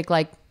handshake,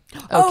 like,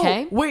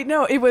 okay. Wait,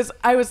 no,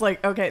 I was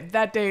like, okay,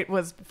 that date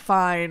was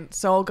fine,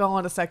 so I'll go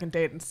on a second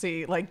date and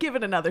see, like, give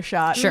it another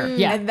shot. Sure.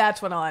 Yeah. And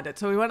that's when I'll end it.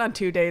 So we went on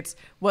 2 dates,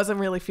 wasn't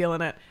really feeling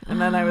it. And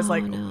then I was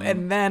like,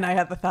 and then I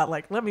had the thought,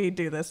 like, let me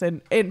do this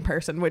in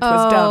person, which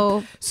was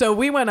dumb. So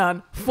we went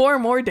on 4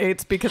 more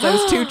dates because I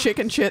was too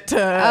chicken shit to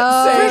say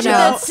no.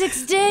 That's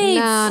 6 dates.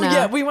 No.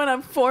 Yeah, we went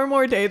on 4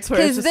 more dates.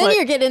 Because then like,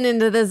 you're getting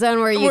into the zone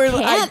where you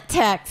can't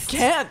text.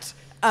 Can't.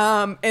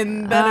 And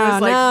then I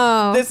was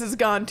like, this has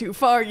gone too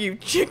far. You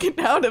chickened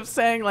out of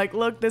saying like,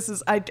 look, this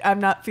is, I'm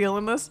not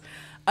feeling this.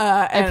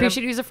 I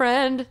appreciate you as a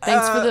friend.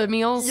 Thanks for the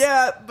meals.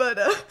 Yeah, but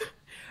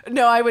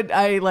no,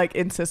 I like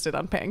insisted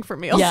on paying for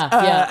meals. Yeah,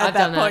 at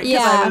that point,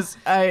 because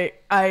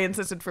I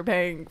insisted for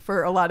paying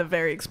for a lot of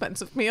very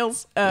expensive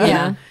meals.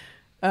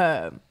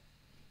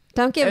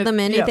 Don't give them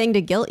anything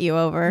to guilt you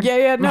over.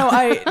 No,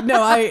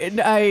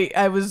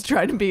 I was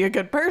trying to be a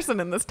good person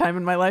in this time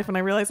in my life, and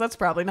I realized that's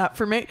probably not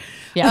for me.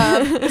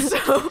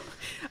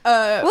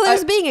 Well,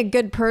 there's being a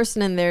good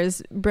person, and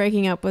there's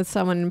breaking up with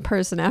someone in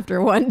person after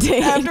one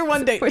date.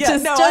 Which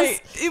is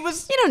it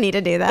was. You don't need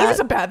to do that. It was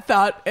a bad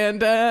thought,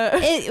 and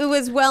it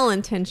was well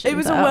intentioned. It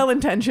was a well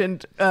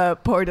intentioned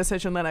poor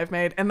decision that I've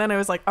made. And then I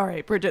was like, all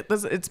right, Bridgett,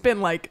 it's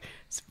been like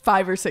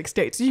 5 or 6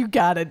 dates. You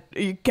gotta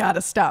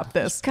stop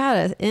this. You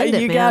gotta end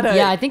it, man.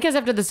 I think because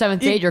after the 7th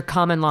date, you're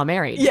common law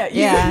married.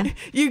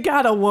 You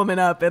gotta woman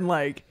up and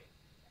like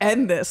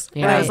end this.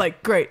 And I was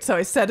like, great. So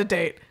I set a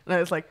date, and I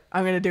was like,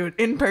 I'm gonna do it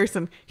in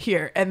person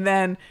here. And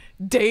then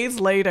days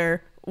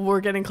later,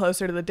 we're getting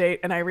closer to the date,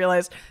 and I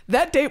realized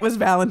that date was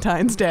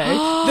Valentine's Day.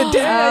 The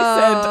day I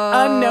sent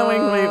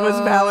unknowingly was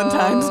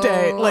Valentine's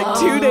Day, like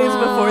 2 days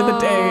before the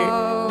day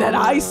that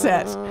I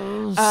set.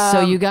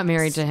 So you got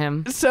married to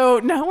him. So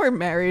now we're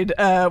married.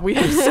 We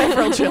have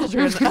several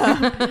children.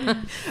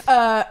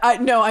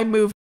 I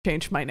moved,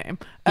 changed my name.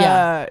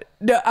 I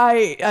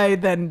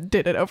then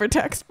did it over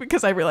text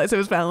because I realized it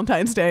was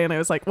Valentine's Day, and I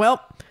was like,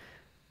 well,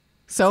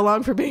 so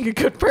long for being a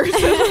good person.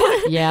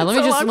 Let me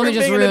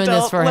just ruin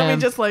this for him. Let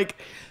me just like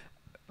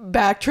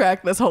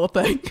backtrack this whole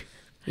thing.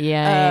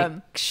 Yeah.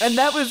 And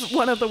that was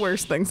one of the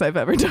worst things I've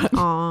ever done.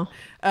 Aw.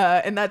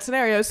 In that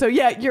scenario. So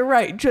yeah, you're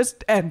right.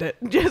 Just end it.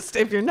 Just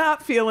if you're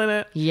not feeling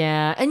it.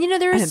 Yeah. And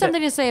there is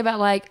something to say about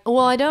like, well,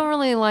 I don't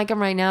really like him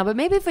right now, but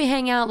maybe if we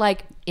hang out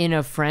like in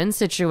a friend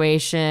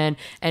situation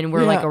and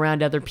we're like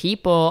around other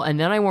people and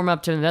then I warm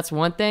up to him, that's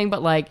one thing.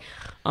 But like,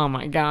 oh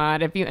my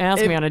God, if you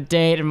ask me on a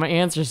date and my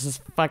answer is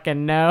just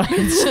fucking no,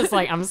 it's just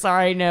like, I'm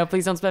sorry, no,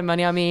 please don't spend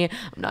money on me.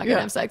 I'm not going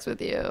to have sex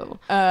with you.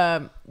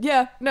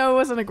 Yeah, no, it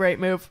wasn't a great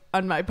move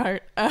on my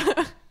part.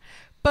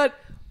 But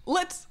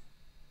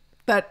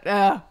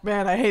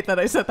man, I hate that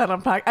I said that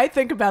on podcast. I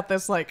think about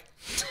this like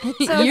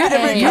you're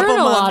in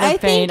a lot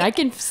of pain. I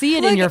can see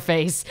it in your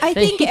face. I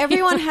think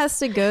everyone has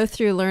to go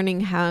through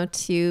learning how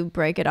to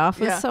break it off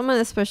with someone,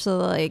 especially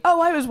like.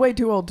 Oh, I was way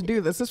too old to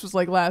do this. This was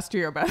like last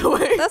year, by the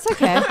way. That's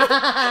okay,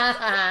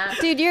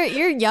 dude.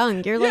 You're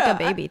young. You're like a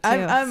baby too.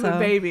 I'm a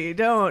baby.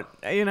 Don't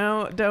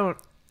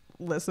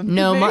listen.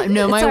 To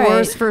me. My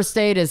worst first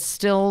date is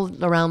still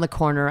around the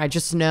corner. I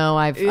just know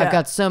I've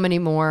got so many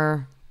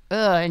more.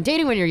 And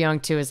dating when you're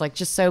young too is like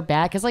just so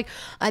bad because like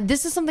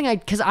this is something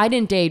because I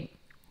didn't date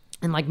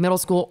in like middle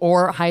school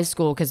or high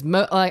school because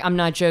like, I'm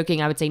not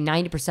joking, I would say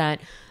 90%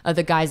 of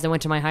the guys that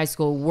went to my high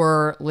school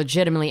were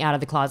legitimately out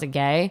of the closet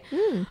gay.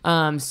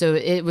 So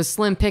it was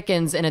slim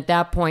pickings, and at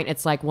that point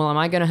it's like, well, am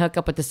I gonna hook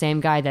up with the same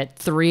guy that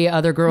 3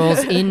 other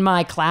girls in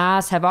my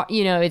class have?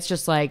 It's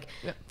just like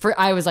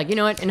I was like, you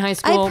know what, in high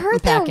school I've heard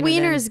that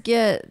wieners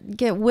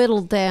get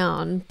whittled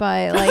down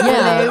by like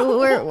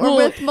we're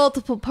with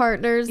multiple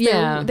partners.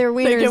 Their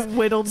wieners they get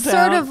whittled down,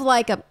 sort of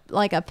like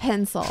a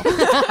pencil.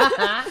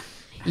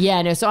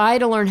 Yeah, no, so I had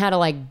to learn how to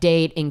like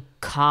date in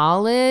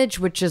college,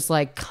 which is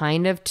like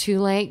kind of too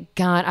late.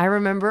 God, I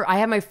remember I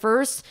had my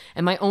first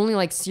and my only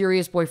like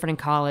serious boyfriend in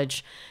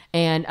college.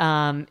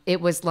 And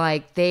it was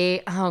like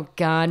oh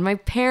God, my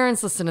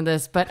parents listen to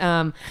this, but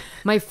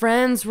my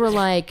friends were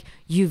like,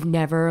 you've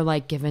never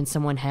like given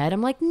someone head?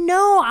 I'm like,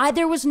 no,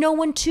 there was no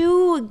one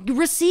to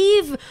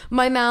receive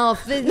my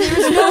mouth. There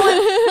was no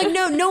one,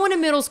 like no one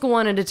in middle school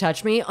wanted to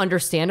touch me.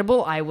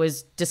 Understandable. I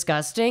was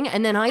disgusting.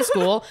 And then high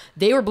school,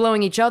 they were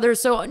blowing each other.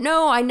 So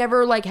no, I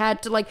never like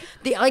had to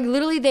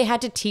literally they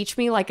had to teach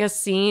me like a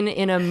scene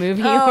in a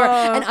movie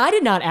and I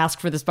did not ask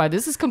for this, by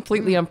this is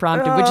completely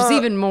unprompted, which is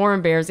even more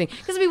embarrassing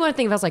because if you want to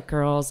think, if I was like,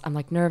 girls, I'm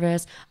like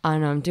nervous, I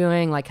don't know what I'm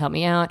doing, like help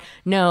me out.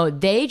 No,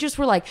 they just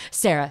were like,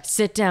 Sarah,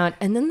 sit down.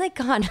 And then they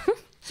got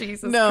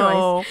Jesus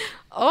Christ.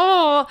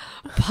 Oh,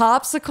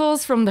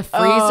 popsicles from the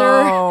freezer.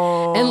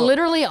 And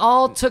literally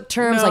all took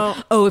terms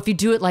like, oh, if you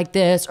do it like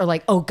this, or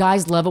like, oh,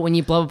 guys love it when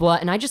you blah, blah, blah.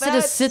 And I just had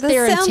to sit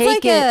there and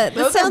take it.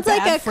 That sounds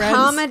like a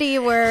comedy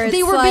where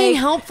they were being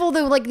helpful.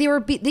 They were like,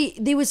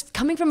 they was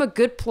coming from a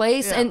good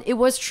place. And it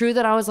was true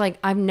that I was like,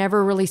 I've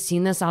never really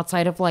seen this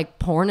outside of like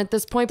porn at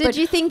this point. Did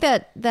you think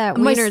that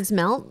wieners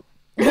melt?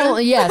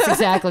 Well, yes,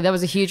 exactly. That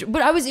was a huge,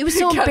 but it was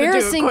so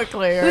embarrassing.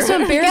 It was so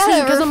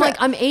embarrassing because I'm like,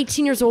 I'm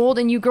 18 years old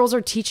and you girls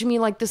are teaching me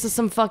like this is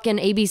some fucking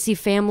ABC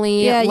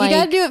Family. Yeah, like, you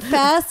got to do it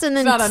fast and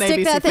then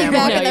stick that thing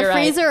back in the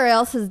freezer or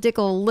else his dick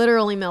will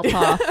literally melt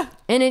off.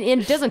 And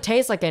it doesn't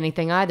taste like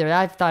anything either.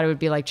 I thought it would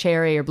be like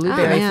cherry or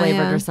blueberry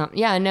flavored or something.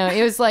 Yeah, no,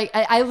 it was like,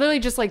 I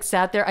literally just like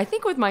sat there, I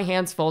think with my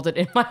hands folded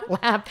in my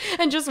lap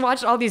and just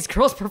watched all these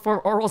girls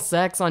perform oral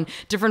sex on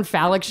different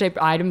phallic shaped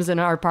items in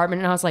our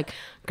apartment. And I was like,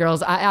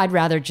 girls, I'd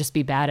rather just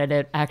be bad at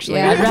it, actually.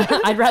 Yeah.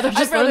 I'd rather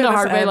just learn the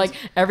hard way like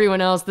everyone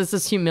else. This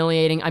is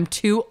humiliating. I'm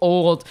too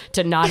old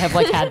to not have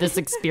like had this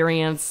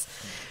experience.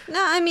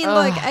 No, I mean,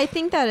 look, I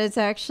think that it's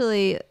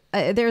actually...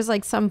 there's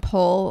like some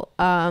poll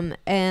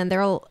and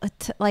there are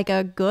like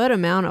a good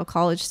amount of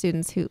college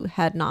students who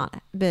had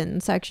not been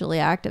sexually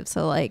active.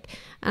 So like,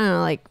 I don't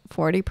know, like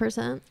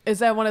 40%. Is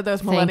that one of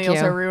those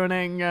millennials are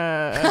ruining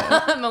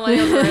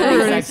millennials are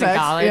ruining sex in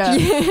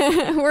college?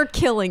 Yeah. We're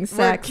killing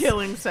sex.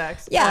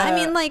 Yeah, I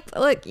mean, like,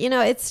 look,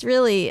 it's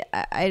really,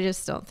 I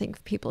just don't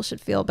think people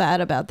should feel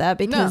bad about that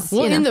because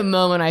in the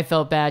moment I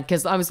felt bad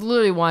because I was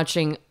literally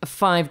watching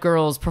 5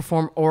 girls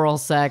perform oral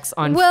sex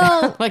on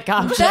like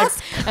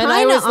objects, and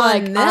I was like,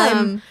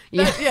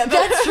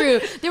 that's true.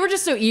 They were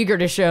just so eager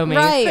to show me.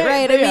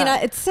 Right. I mean,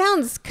 it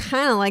sounds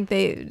kind of like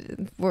they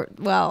were.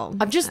 Well,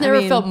 I've just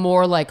never felt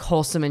more like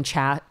wholesome and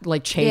chaste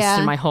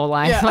in my whole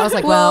life. Yeah. I was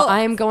like, well,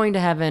 I am going to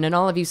heaven, and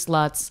all of you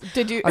sluts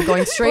are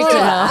going straight to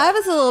hell. I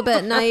was a little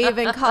bit naive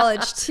in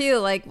college too.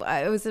 Like,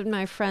 I was in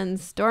my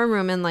friend's dorm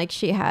room, and like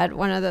she had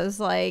one of those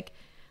like.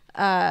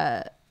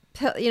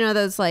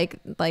 Those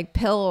like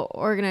pill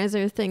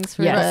organizer things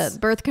for the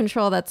birth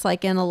control that's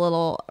like in a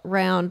little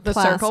round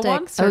plastic circle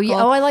one? Circle.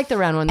 I like the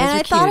round one. Those and are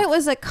I thought it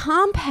was a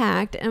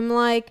compact. I'm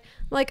like,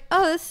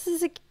 oh, this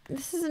is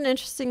an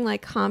interesting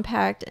like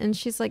compact. And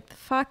she's like, the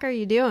fuck are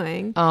you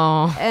doing?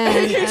 Oh,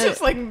 and you're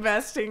just like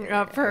messing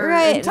up her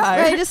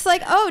entire. Right, just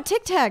like, oh,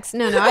 Tic Tacs.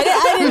 No, I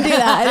didn't do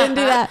that. I didn't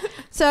do that.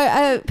 So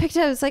I picked it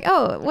up. I was like,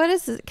 oh, what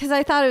is this? Because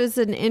I thought it was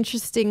an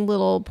interesting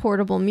little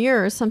portable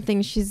mirror or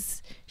something.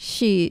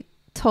 She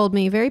told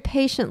me very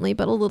patiently,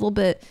 but a little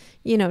bit,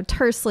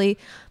 tersely,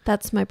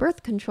 that's my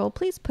birth control.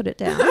 Please put it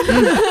down.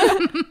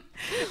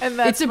 And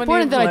that's it's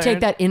important that I take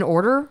that in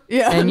order.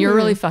 Yeah. And you're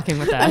really fucking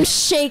with that. I'm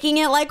shaking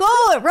it like,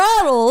 oh, it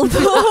rattled.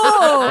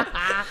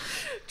 Oh.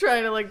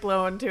 Trying to like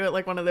blow into it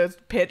like one of those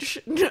pitch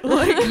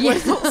like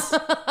whistles.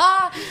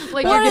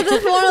 Like one of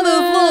those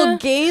little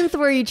games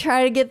where you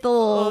try to get the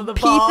little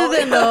pieces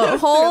in the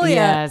hole.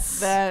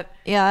 Yes. That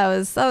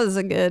was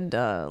a good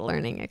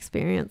learning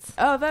experience.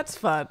 Oh, that's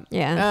fun.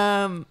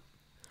 Yeah.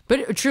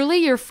 But truly,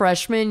 your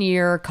freshman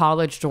year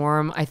college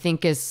dorm, I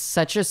think, is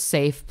such a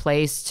safe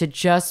place to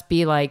just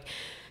be like,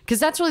 because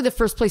that's really the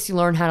first place you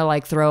learn how to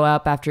like throw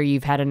up after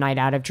you've had a night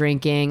out of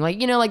drinking. Like,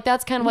 you know, like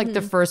that's kind of like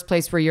the first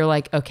place where you're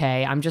like,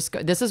 okay,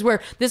 this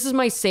is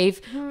my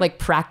safe like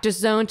practice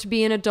zone to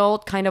be an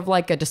adult, kind of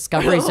like a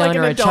Discovery Zone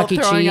or a Chuck E.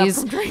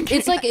 Cheese.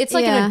 It's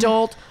like an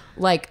adult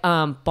like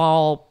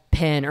ball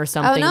pin or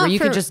something where you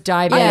could just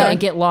dive in and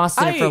get lost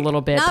in it for a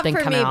little bit, but then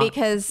come out. Not for me,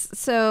 because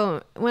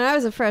so when I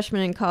was a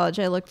freshman in college,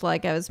 I looked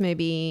like I was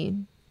maybe,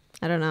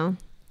 I don't know,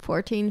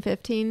 14,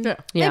 15,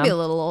 maybe a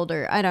little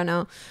older. I don't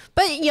know,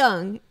 but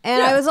young.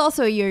 And I was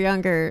also a year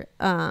younger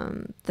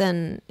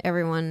than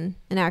everyone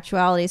in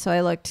actuality. So I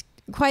looked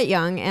quite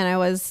young and I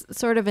was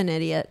sort of an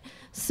idiot.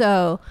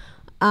 So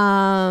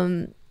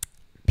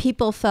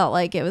people felt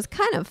like it was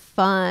kind of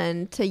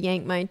fun to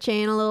yank my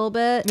chain a little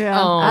bit.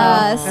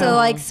 So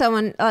like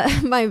someone,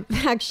 my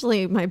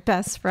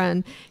best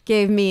friend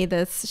gave me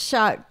this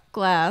shot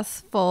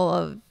glass full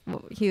of,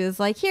 he was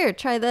like, here,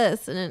 try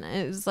this. And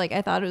it was like,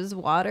 I thought it was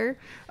water.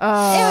 It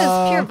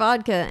was pure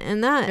vodka.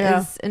 And that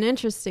is an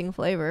interesting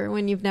flavor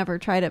when you've never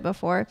tried it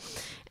before.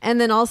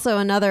 And then also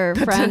another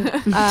friend,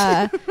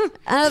 I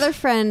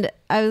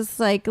was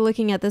like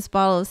looking at this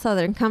bottle of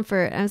Southern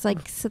Comfort. And I was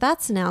like, so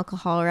that's an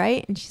alcohol,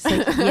 right? And she's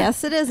like,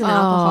 yes, it is an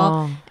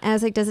alcohol. And I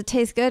was like, does it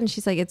taste good? And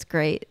she's like, it's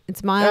great.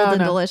 It's mild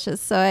and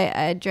delicious. So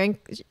I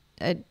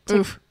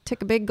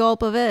took a big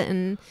gulp of it,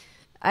 and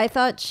I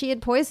thought she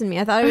had poisoned me.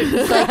 I thought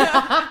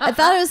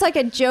it was like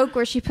a joke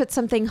where she put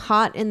something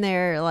hot in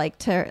there, like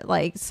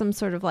some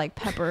sort of like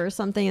pepper or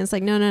something. And it's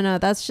like, no.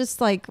 That's just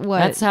like what.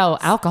 That's how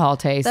alcohol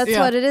tastes. That's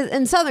what it is.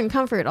 And Southern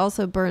Comfort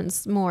also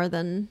burns more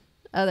than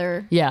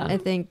other. Yeah, I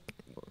think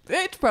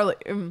it's probably.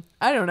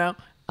 I don't know.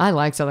 I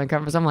like Southern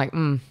Comfort. I'm like,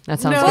 that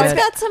sounds good. It's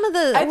got some of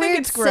the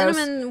weird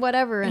cinnamon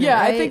whatever in it.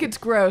 Yeah, right? I think it's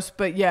gross,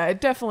 but yeah,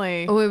 it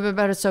definitely. Oh, we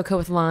better soak it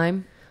with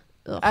lime.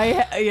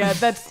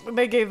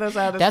 They gave those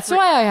out. That's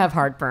why I have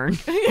heartburn.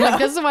 Like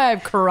this is why I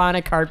have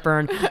chronic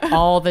heartburn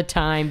all the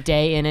time,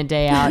 day in and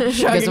day out.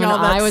 Because when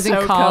I was in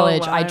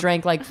college, I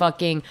drank like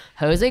fucking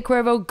Jose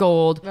Cuervo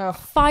Gold,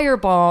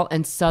 Fireball,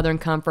 and Southern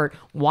Comfort.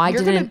 Why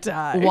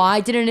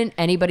didn't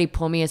anybody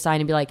pull me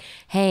aside and be like,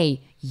 "Hey,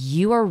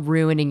 you are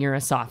ruining your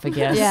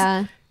esophagus."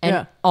 Yeah.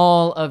 And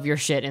all of your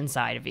shit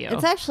inside of you.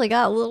 It's actually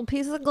got a little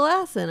piece of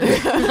glass in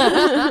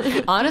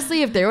it.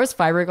 Honestly, if there was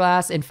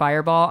fiberglass in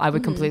Fireball, I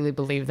would completely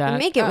believe that. You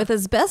make it with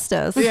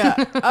asbestos. Yeah.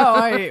 Oh,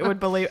 I would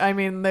believe. I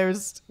mean,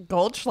 there's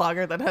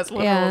Goldschlager that has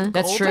little gold.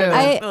 That's true.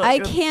 I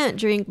can't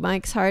drink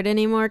Mike's Hard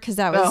anymore because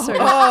that was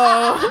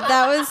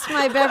that was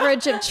my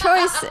beverage of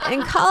choice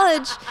in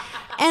college.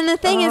 And the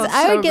thing is,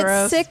 I would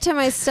get sick to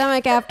my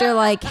stomach after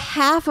like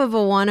half of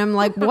a one. I'm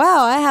like,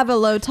 wow, I have a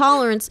low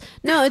tolerance.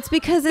 No, it's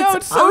because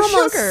it's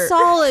almost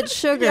solid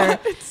sugar.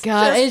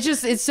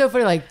 It's so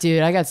funny. Like,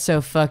 dude, I got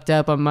so fucked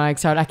up on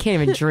Mike's Hard. I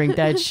can't even drink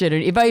that shit.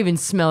 If I even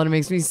smell it, it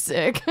makes me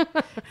sick.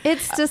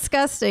 It's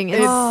disgusting.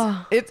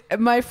 It's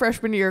my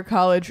freshman year of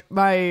college.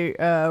 My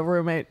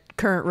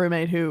current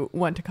roommate who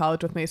went to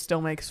college with me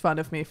still makes fun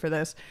of me for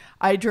this.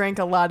 I drank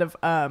a lot of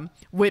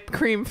whipped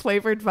cream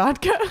flavored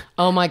vodka.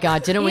 Oh my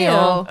god, didn't we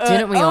all?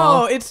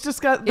 Oh, it's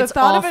just got the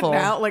thought awful. Of it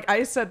now. Like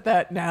I said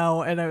that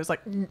now, and I was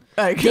like,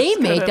 they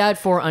made that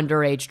for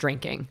underage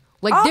drinking.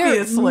 Like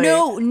obviously,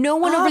 no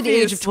one over the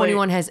age of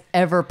 21 has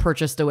ever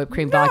purchased the whipped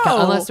cream vodka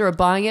unless they're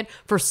buying it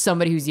for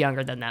somebody who's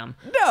younger than them.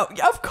 No,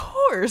 of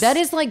course. That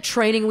is like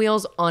training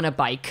wheels on a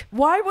bike.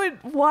 Why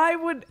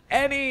would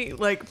any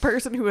like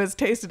person who has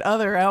tasted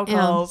other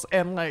alcohols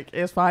and like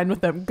is fine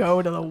with them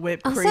go to the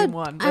whipped cream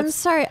one? I'm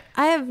sorry,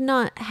 I have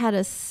not had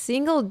a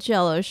single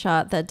Jell-O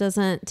shot that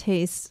doesn't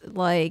taste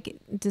like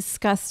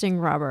disgusting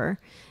rubber.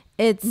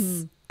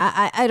 It's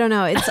I don't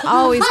know. It's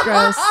always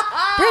gross.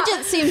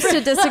 Bridgett seems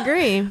to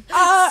disagree.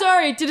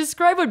 Sorry, to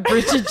describe what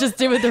Bridgett just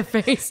did with her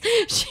face,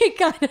 she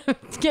kind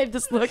of gave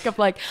this look of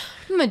like,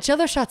 a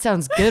Jell-O shot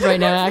sounds good right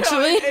now,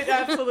 actually. No, it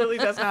absolutely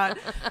does not.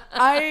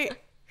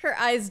 Her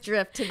eyes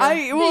drift to the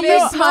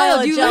big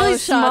smile. You really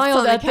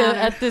smiled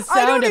at the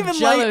sound of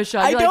Jell-O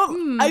shot.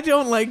 I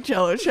don't like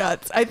Jell-O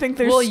shots. I think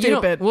they're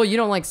stupid. You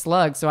don't like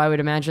slugs, so I would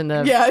imagine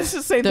it's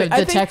the same thing.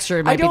 The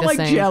texture might be the same. I don't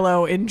like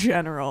Jell-O in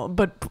general,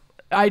 but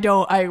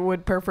I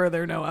would prefer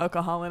there no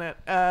alcohol in it.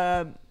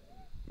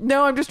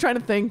 No, I'm just trying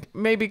to think.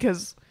 Maybe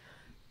because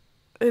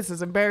this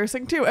is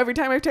embarrassing too. Every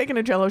time I've taken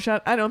a Jell-O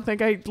shot, I don't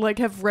think I like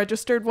have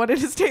registered what it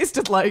has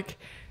tasted like.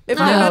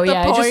 If I'm at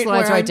the point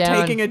where I'm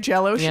taking a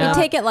Jell-O shot,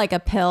 take it like a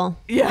pill.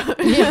 Yeah,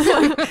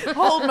 like,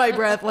 hold my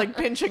breath, like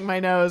pinching my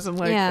nose, and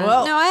like,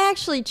 well, no, I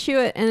actually chew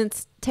it, and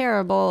it's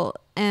terrible.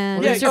 And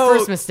Well, that's your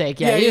first mistake.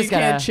 Yeah, you just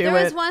can't gotta. chew there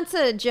was it. once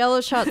a Jello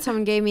shot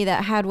someone gave me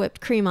that had whipped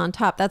cream on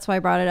top. That's why I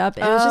brought it up.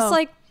 It was just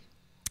like,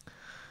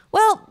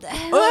 well,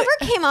 whoever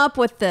came up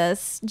with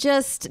this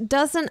just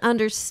doesn't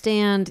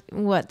understand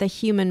what the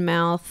human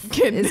mouth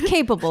is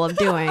capable of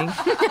doing.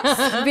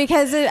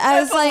 Because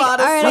I was like, all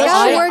right, I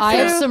gotta work I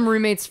through. have some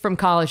roommates from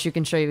college who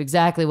can show you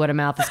exactly what a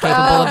mouth is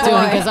capable of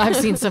doing because I've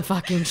seen some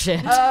fucking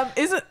shit.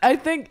 I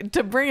think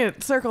to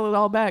circle it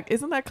all back,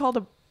 isn't that called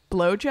a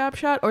blowjob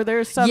shot? Or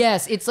there's some...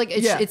 Yes, it's like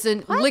it's a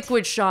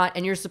liquid shot,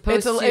 and you're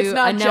supposed to. It's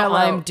not and now Jell-O.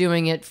 I'm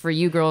doing it for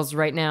you girls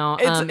right now.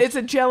 It's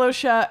a Jello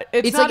shot.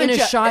 It's not like in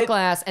a shot it-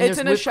 glass, and it's there's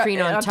in a whipped shot- cream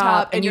on on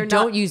top, and you you're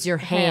don't not- use your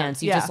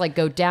hands. You just like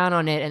go down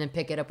on it and then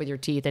pick it up with your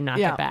teeth and knock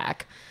it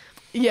back.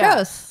 Yeah.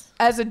 Gross.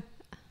 As a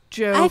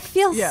joke. I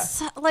feel yeah.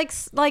 like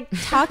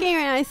talking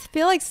right now. I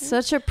feel like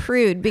such a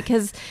prude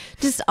because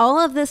just all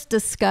of this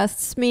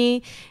disgusts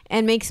me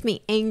and makes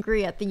me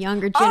angry at the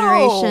younger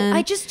generation.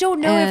 I just don't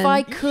know if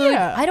I could.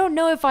 Yeah. I don't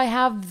know if I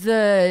have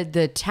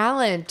the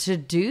talent to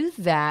do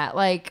that.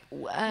 Like,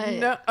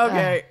 No,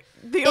 okay.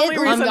 The only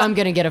reason I'm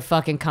gonna get a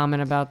fucking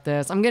comment about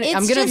this. I'm gonna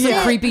It's be just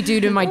a creepy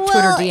dude in my well,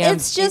 Twitter DMs.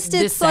 It's just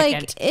this it's second.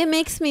 like it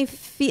makes me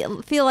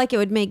feel like it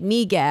would make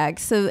me gag.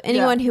 So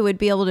anyone who would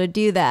be able to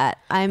do that,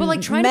 I'm But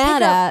like trying mad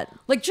to pick at. up,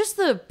 like just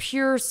the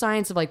pure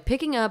science of like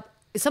picking up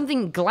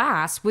something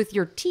glass with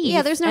your teeth.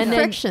 Yeah, there's no and then-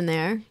 friction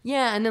there.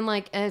 Yeah, and then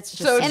like it's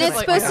just So And just it's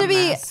like supposed a to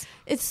be. mess.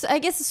 I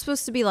guess it's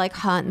supposed to be like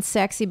hot and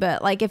sexy,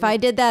 but like if I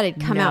did that,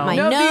 it'd come out my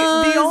No,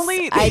 nose. the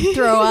only- I'd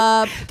throw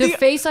up. the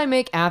face I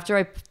make after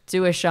I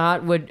do a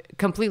shot would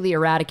completely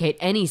eradicate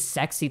any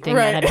sexy thing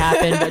Right. that had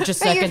happened just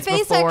But your seconds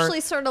face before.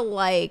 actually sort of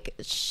like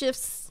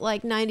shifts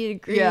like 90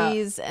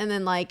 degrees and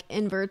then like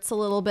inverts a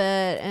little bit.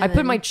 And I put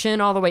then- my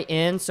chin all the way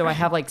in, so I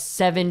have like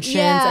 7 chins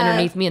Yeah.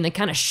 underneath me, and then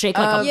kind of shake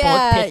like a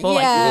yeah, pit bull.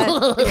 yeah.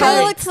 Like, Kind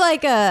of looks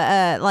like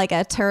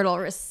a turtle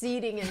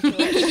receding into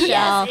its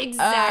shell.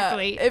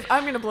 exactly. If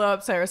I'm going to blow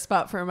up Sarah's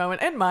spot for a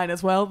moment, and mine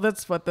as well,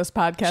 that's what this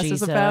podcast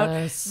is about.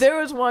 Jesus. There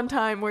was one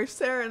time where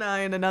Sarah and I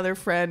and another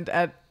friend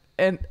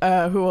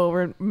who will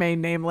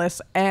remain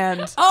nameless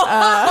and a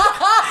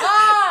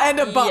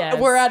bar. Yes.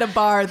 We're at a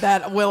bar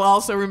that will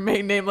also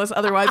remain nameless.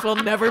 Otherwise, we'll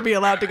never be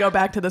allowed to go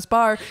back to this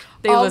bar.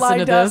 They All listen to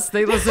lined up. this.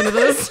 They listen to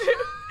this.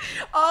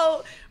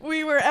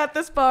 We were at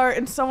this bar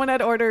and someone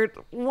had ordered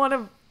one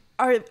of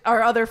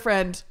our other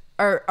friend,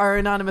 our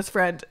anonymous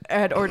friend,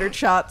 had ordered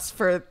shots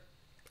for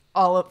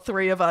all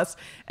 3 of us,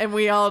 and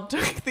we all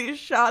took these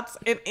shots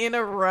in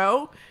a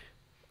row.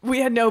 We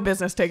had no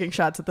business taking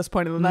shots at this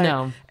point in the night.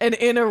 No. And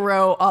in a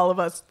row, all of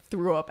us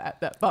threw up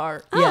at that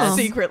bar. Yes.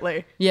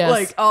 Secretly. Yes.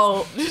 Like,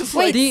 all just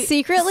Wait, like...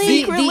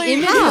 secretly? The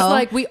image How? is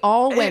like we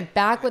all went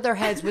back with our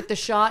heads with the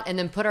shot and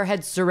then put our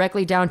heads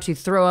directly down to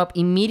throw up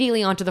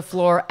immediately onto the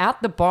floor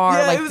at the bar.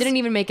 Yeah, like it was- didn't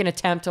even make an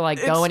attempt to like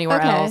go It's- anywhere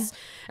Okay. else.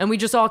 And we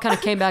just all kind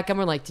of came back and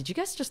we're like, did you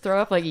guys just throw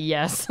up? Like,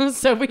 yes.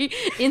 So we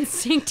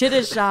instinct did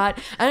a shot.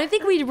 And I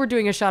think we were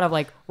doing a shot of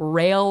like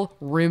rail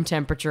room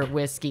temperature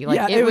whiskey. Like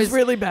Yeah, it was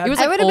really bad. It was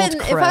I like would have Old been,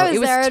 Crow. if I was It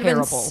was there, I'd have been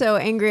terrible. so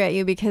angry at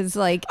you because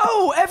like,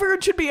 Oh,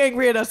 everyone should be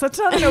angry at us. That's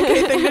not an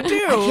okay thing to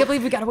do. I can't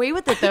believe we got away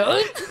with it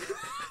though.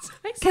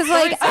 because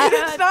like,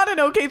 It's not an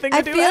okay thing to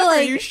I do feel ever.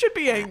 like- You should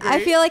be angry.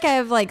 I feel like I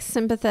have like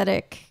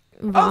sympathetic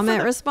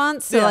vomit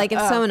response. So yeah, like if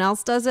someone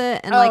else does it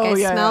and like I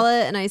smell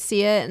it and I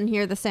see it and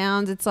hear the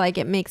sounds, it's like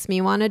it makes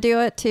me want to do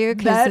it too.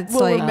 Because that it's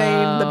will like,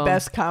 remain the Oh.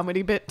 best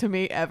comedy bit to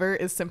me ever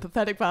is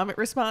sympathetic vomit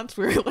response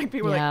where like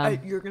people Yeah. are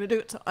like, you're gonna do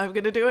it, so I'm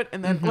gonna do it,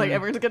 and then like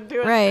everyone's gonna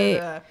do it. Right.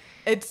 And,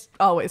 it's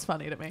always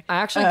funny to me. I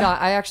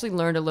actually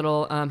learned a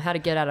little how to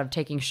get out of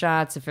taking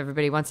shots. If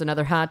everybody wants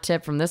another hot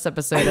tip from this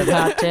episode of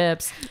Hot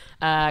Tips,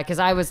 because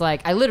I was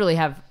like, I literally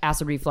have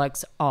acid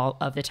reflux all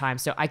of the time,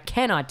 so I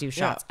cannot do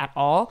shots at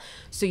all.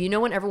 So you know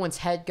when everyone's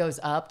head goes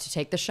up to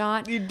take the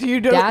shot, Do you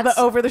do That's- the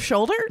over the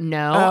shoulder?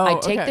 no, Oh, I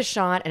take okay. the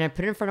shot and I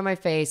put it in front of my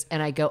face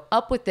and I go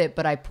up with it,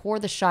 but I pour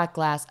the shot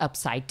glass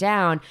upside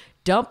down,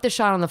 dump the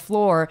shot on the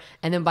floor,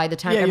 and then by the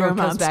time Yeah, you're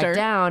everyone a comes back monster.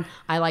 down,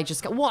 I like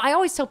just go, well, I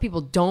always tell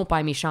people, don't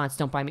buy me shots,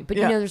 don't buy me. But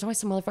Yeah. you know, there's always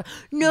some motherfucker,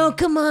 no,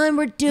 come on,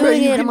 we're doing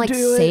Right, you it. I'm can like,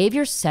 do it. save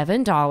your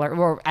 $7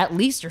 or at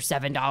least your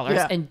 $7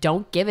 Yeah. and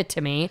don't give it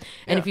to me.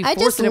 And if you I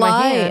force just it in my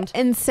lie hand,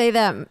 and say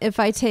that if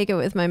I take it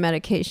with my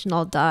medication,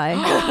 I'll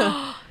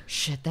die.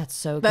 shit, that's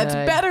so good. That's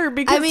better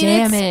because I mean,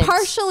 Damn it's it.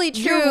 partially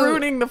true. you're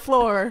ruining the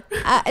floor.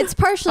 It's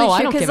partially Oh,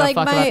 I true don't because give a like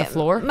fuck about the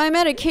floor. my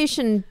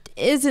medication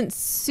isn't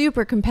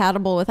super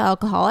compatible with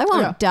alcohol. I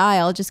won't Yeah. die.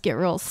 I'll just get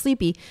real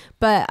sleepy.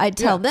 But I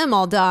tell them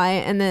I'll die,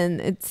 and then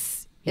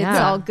it's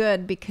Yeah. all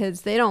good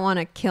because they don't want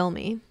to kill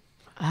me.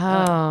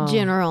 Oh,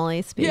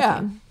 Generally speaking.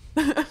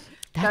 Yeah.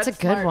 that's a good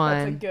smart. one.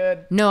 That's a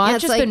good. No, Yeah, I've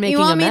it's just like, been making you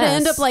want a me mess. to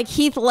end up like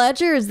Heath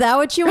Ledger? Is that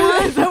what you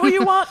want? Is that what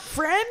you want,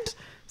 friend?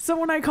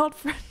 Someone I called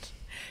friend.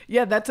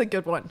 Yeah, that's a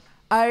good one.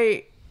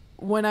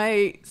 When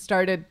I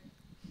started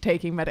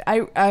taking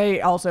I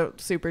also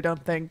super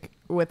don't think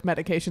with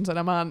medications that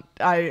I'm on,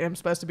 I am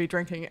supposed to be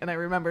drinking. And I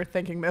remember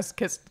thinking this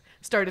because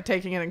started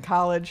taking it in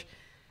college.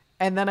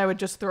 And then I would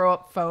just throw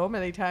up foam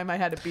anytime I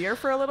had a beer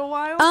for a little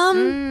while,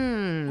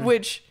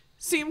 which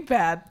seemed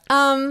bad.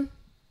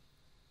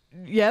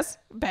 Yes,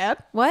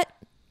 bad. What?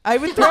 I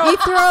would throw. You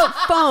throw out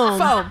foam.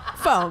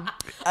 Foam.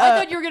 I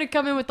thought you were going to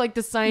come in with like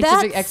the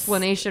scientific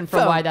explanation for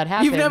why that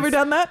happens. You've never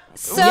done that?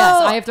 So,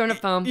 yes, I have thrown up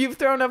foam. You've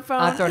thrown up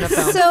foam? I've thrown up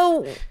foam.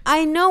 So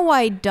I know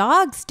why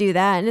dogs do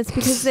that, and it's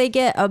because they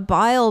get a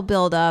bile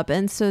buildup,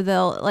 and so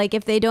they'll, like,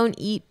 if they don't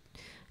eat,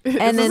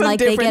 and then like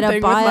they get a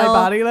bile. With my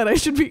body that I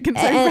should be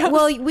concerned about.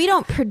 Well, we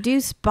don't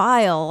produce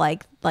bile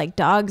like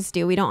dogs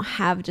do. We don't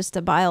have just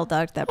a bile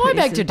duct that produces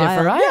I beg to bile.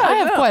 differ. I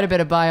have quite a bit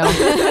of bile.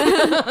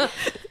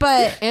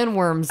 But and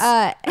worms.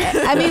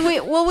 I mean,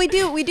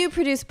 we do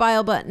produce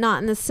bile, but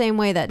not in the same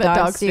way that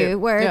dogs do.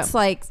 Where it's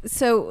like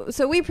so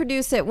we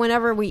produce it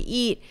whenever we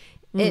eat.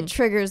 It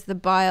triggers the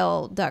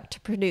bile duct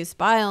to produce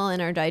bile in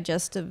our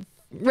digestive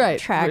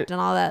tract and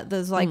all that.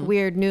 Those like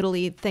weird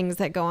noodly things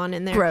that go on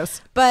in there.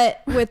 Gross.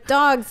 But with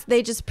dogs,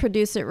 they just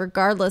produce it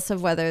regardless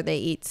of whether they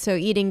eat. So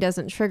eating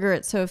doesn't trigger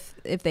it. So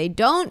if they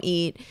don't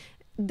eat,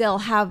 they'll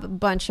have a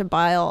bunch of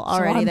bile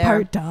already there.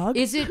 Part dog.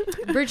 Is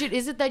it, Bridget?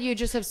 Is it that you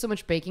just have so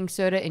much baking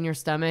soda in your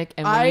stomach,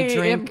 and when I you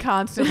drink, am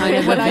constantly kind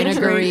of when a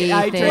vinegary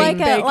I thing, drink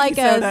like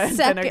a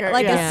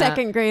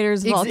second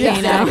grader's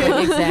volcano.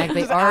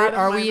 Exactly. Out of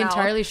Are my we mouth.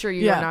 entirely sure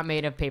you are not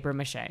made of paper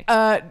mache?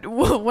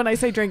 When I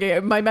say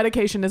drinking, my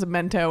medication is a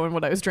Mento, and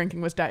what I was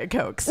drinking was Diet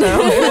Coke. So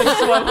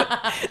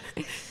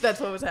that's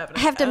what was happening.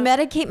 I have to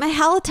medicate my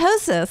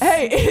halitosis.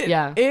 Hey,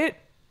 it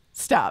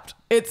stopped.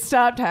 It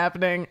stopped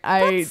happening.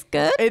 That's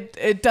good.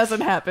 It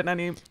doesn't happen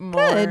anymore.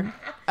 Good.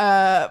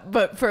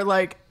 But for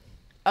like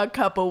a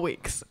couple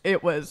weeks,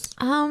 it was.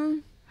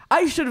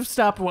 I should have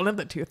stopped one of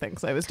the two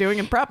things I was doing,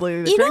 and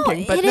probably the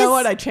drinking. But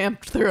what? I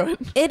champed through it.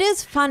 It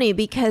is funny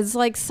because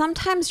like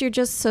sometimes you're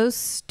just so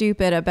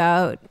stupid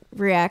about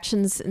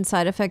reactions and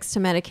side effects to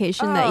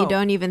medication that you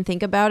don't even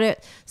think about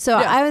it. So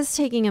I was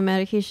taking a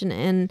medication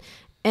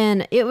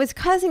and it was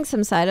causing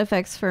some side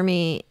effects for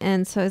me.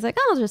 And so I was like,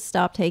 I'll just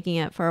stop taking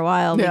it for a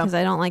while because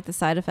I don't like the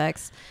side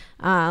effects.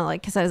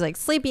 Because I was like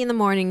sleepy in the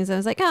mornings. I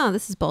was like, oh,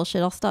 this is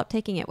bullshit. I'll stop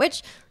taking it,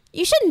 which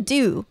you shouldn't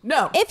do.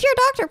 No. If your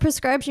doctor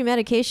prescribes you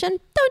medication,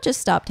 don't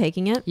just stop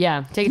taking it.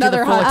 Yeah. Take it to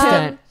the full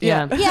extent.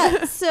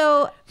 Yeah.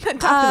 So, talk to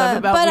them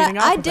about but weaning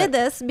off I of did it.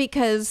 this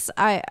because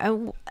I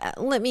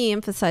let me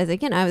emphasize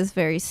again, I was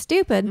very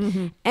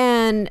stupid.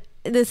 And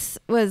this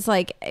was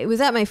like, it was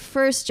at my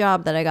first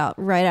job that I got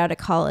right out of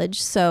college.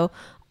 So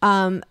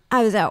I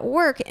was at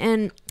work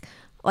and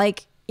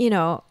like, you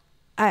know,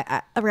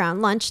 I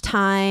around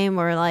lunchtime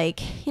or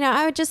like, you know,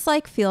 I would just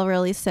like feel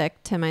really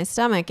sick to my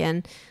stomach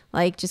and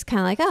like just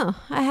kind of like, oh,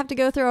 I have to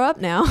go throw up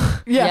now.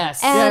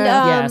 Yes. And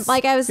yes.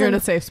 like I was You're in a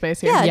safe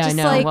space here. Yeah, Yeah, just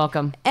I know. like,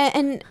 Welcome.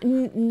 And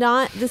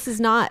not this is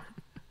not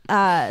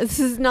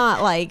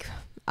like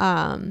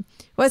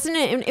wasn't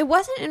it? It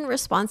wasn't in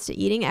response to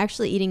eating.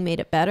 Actually, eating made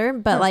it better.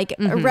 But like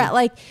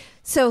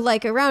so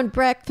like around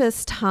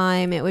breakfast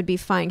time, it would be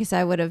fine because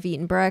I would have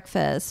eaten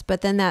breakfast. But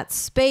then that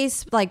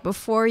space like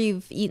before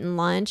you've eaten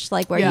lunch,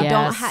 like where you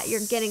don't you're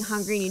getting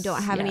hungry and you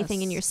don't have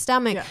anything in your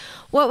stomach. Yeah.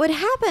 What would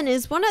happen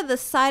is one of the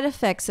side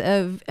effects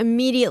of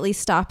immediately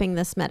stopping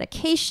this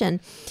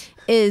medication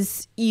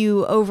is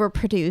you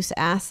overproduce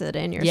acid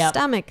in your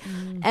stomach,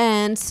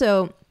 and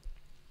so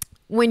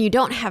when you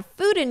don't have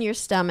food in your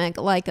stomach,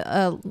 like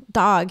a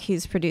dog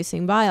who's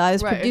producing bile, I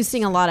was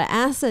producing a lot of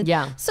acid.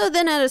 Yeah. So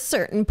then at a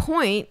certain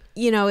point,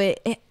 you know,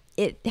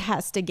 it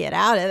has to get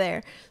out of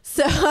there.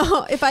 So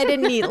if I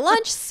didn't eat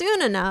lunch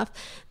soon enough,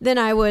 then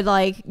I would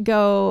like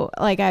go,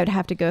 like I would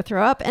have to go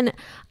throw up. And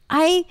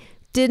I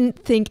didn't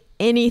think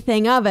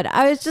anything of it.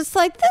 I was just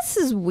like, this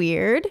is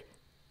weird.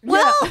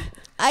 Well,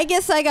 I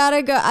guess I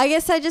gotta go. I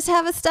guess I just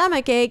have a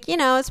stomach ache. You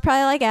know, it's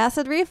probably like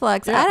acid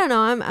reflux. I don't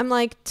know. I'm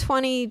like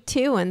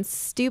 22 and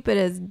stupid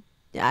as,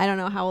 I don't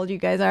know how old you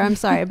guys are. I'm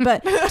sorry.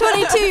 But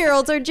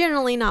 22-year-olds are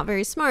generally not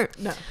very smart.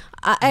 No.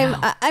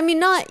 I mean,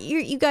 not,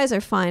 you guys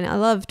are fine. I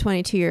love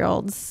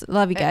 22-year-olds.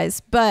 Love you guys.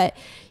 But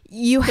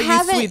you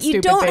haven't, you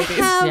don't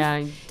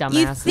have,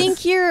 you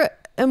think you're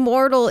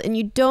immortal and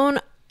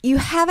you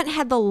haven't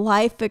had the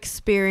life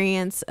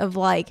experience of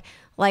like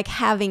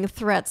having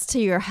threats to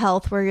your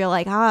health where you're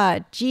like,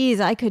 geez,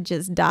 I could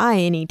just die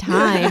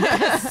anytime.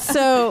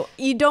 So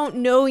you don't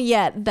know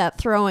yet that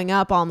throwing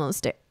up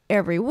almost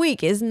every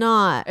week is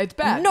not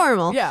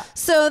normal. Yeah.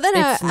 So then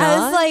I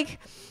was like,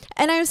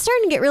 and I was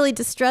starting to get really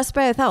distressed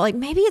by it. I thought like,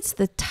 maybe it's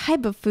the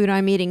type of food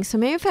I'm eating. So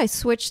maybe if I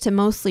switch to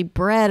mostly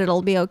bread,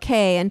 it'll be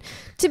okay. And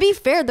to be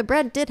fair, the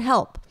bread did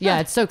help. Yeah,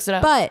 it soaks it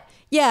up. But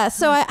yeah,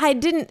 so I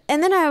didn't.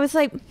 And then I was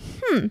like,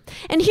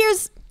 And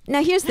here's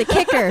the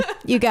kicker,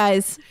 you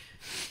guys.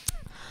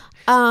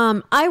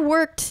 I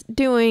worked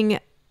doing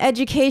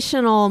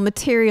educational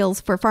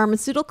materials for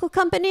pharmaceutical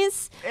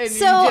companies.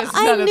 So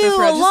I knew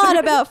a lot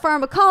about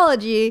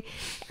pharmacology,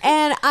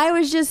 and I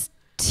was just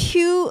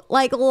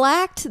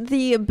lacked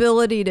the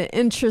ability to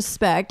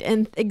introspect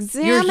and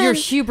examine. Your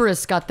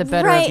hubris got the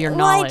better of your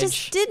knowledge. Well, I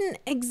just didn't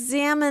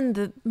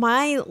examine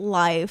my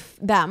life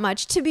that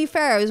much. To be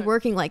fair, I was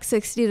working like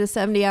 60 to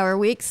 70 hour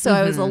weeks, so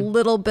I was a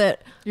little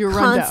bit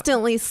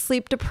constantly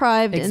sleep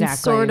deprived and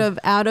sort of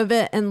out of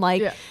it. And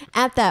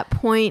at that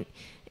point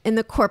in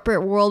the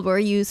corporate world where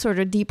you sort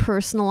of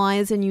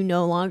depersonalize and you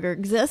no longer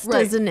exist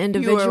as an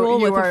individual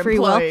with a free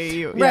will.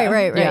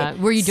 Right. Yeah,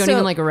 where you don't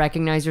even like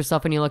recognize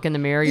yourself when you look in the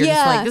mirror. You're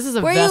just like, this is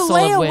a where vessel you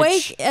lay of awake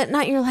which... at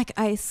night. You're like,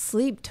 I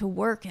sleep to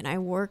work and I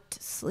work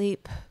to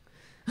sleep.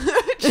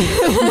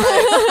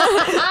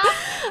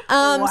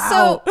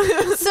 Wow.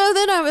 So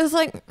then I was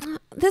like,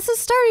 this is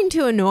starting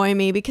to annoy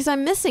me because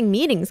I'm missing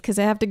meetings because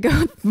I have to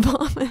go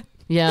vomit.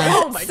 Yeah.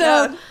 Oh my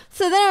God.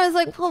 So then I was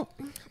like, well,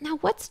 now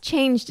what's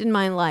changed in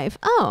my life?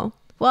 Oh,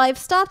 well, I've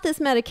stopped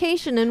this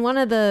medication, and one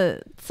of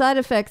the side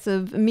effects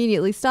of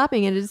immediately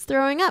stopping it is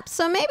throwing up.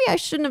 So maybe I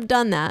shouldn't have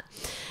done that.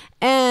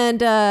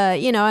 And,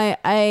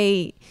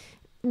 I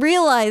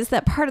realized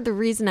that part of the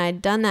reason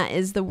I'd done that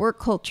is the work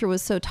culture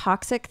was so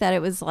toxic that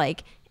it was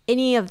like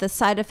any of the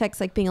side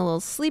effects, like being a little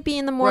sleepy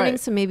in the morning.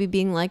 So maybe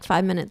being like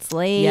 5 minutes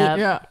late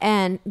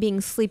and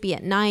being sleepy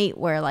at night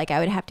where like I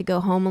would have to go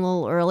home a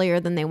little earlier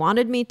than they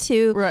wanted me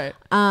to. Right.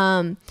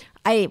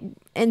 I,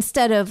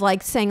 instead of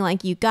like saying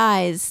like, you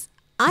guys,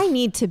 I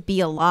need to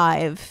be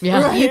alive.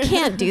 Yeah. Right. You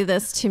can't do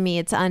this to me.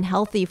 It's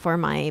unhealthy for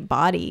my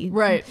body.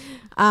 Right.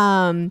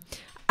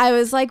 I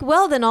was like,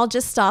 well, then I'll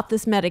just stop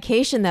this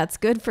medication that's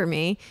good for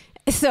me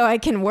so I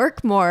can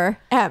work more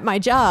at my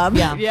job.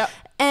 Yeah. Yep.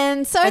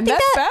 And so I think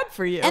that's that bad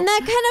for you. And that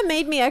kind of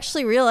made me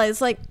actually realize,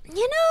 like,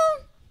 maybe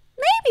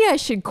I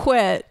should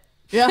quit.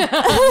 Yeah.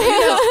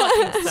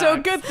 So a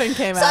good thing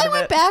came out of it. So I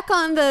went back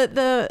on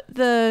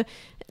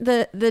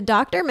the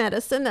doctor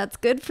medicine that's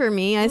good for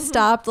me. I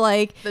stopped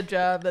like the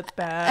job that's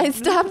bad. I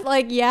stopped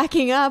like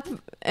yakking up,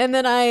 and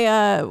then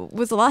I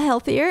was a lot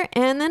healthier,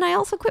 and then I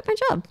also quit my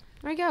job.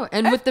 There you go.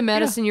 And with the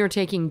medicine you were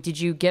taking, did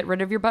you get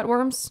rid of your butt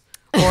worms?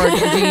 Or do you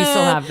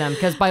still have them?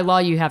 Because by law,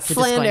 you have to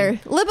slander.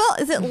 disclaim. Libel?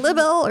 Is it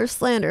libel or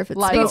slander if it's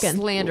Libel. spoken?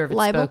 Slander if it's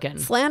Libel? spoken.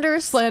 Slander?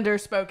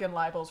 Spoken,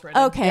 libels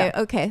written. Okay,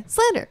 Yeah. okay.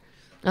 Slander.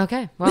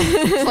 Okay, well.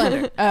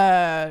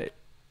 Slander.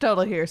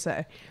 Total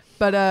hearsay.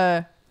 But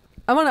I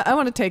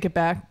want to take it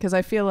back because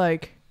I feel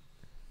like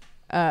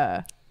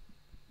do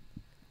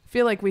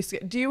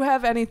you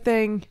have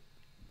anything?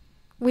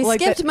 We like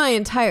skipped that, my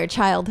entire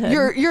childhood.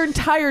 Your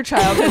entire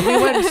childhood.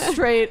 We went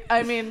straight.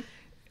 I mean,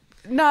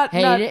 not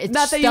that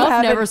you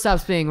haven't. Never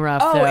stops being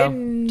rough. Oh, though.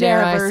 it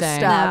Dare I never say?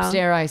 stops.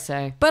 Dare I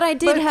say? But I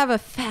did have a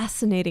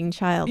fascinating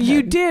childhood.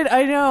 You did,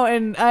 I know,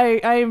 and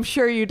I am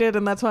sure you did,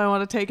 and that's why I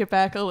want to take it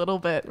back a little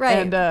bit.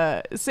 Right.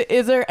 And so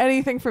is there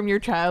anything from your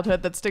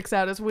childhood that sticks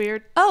out as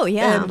weird? Oh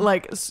yeah. And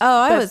like,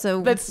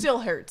 that still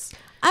hurts.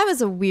 I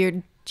was a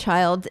weird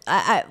child.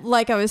 I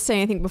like I was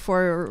saying, I think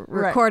before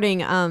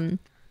recording.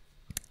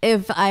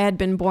 If I had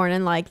been born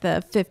in like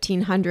the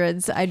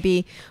 1500s, I'd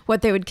be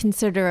what they would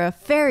consider a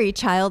fairy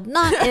child,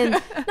 not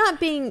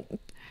being,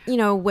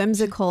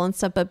 whimsical and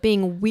stuff, but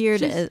being weird,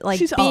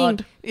 she's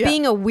odd. Yeah.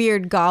 being a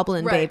weird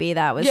goblin baby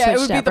that was it would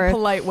switched be at the birth.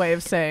 polite way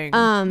of saying.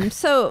 But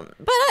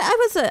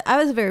I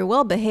was a very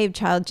well behaved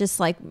child, just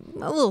like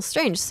a little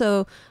strange.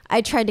 So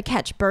I tried to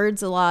catch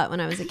birds a lot when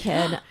I was a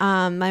kid.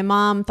 My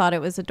mom thought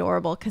it was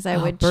adorable because I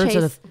would birds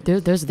chase.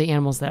 Those are the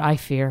animals that I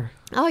fear.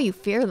 Oh, you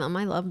fear them?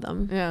 I love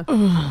them. Yeah,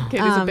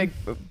 Katie's a big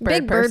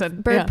bird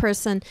person. Bird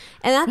person,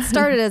 and that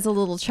started as a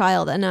little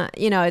child. And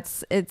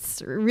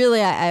it's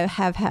really I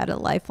have had a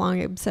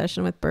lifelong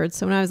obsession with birds.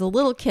 So when I was a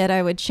little kid,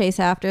 I would chase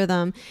after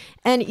them,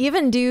 and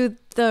even do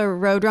the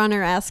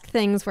Roadrunner-esque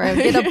things where I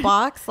would get a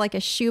box, like a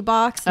shoe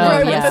box,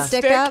 and put a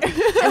stick up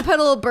and put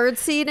a little bird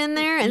seed in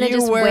there, and then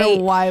just wait.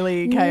 Wile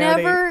E.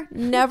 Coyote.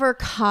 Never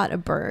caught a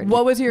bird.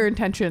 What was your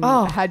intention?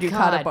 Had you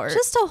caught a bird?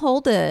 Just to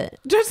hold it.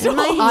 Just to in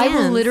my hold hands. I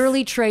will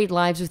literally trade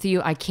lives with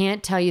you. I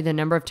can't tell you the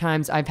number of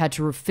times I've had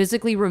to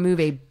physically remove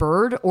a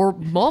bird or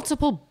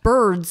multiple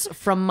birds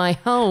from my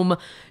home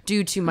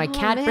due to my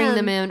cat bringing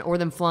them in or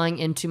them flying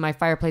into my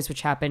fireplace,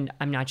 which happened,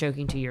 I'm not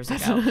joking, 2 years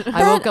ago.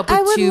 I woke up with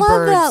 2 birds. I would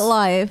love that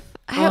life.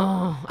 I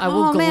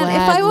will gladly. Man,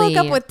 if I woke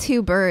up with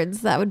 2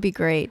 birds, that would be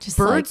great. Just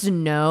birds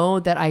know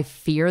that I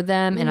fear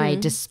them and I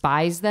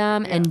despise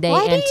them, and they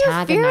Why do you fear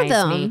antagonize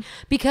them? me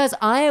because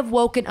I have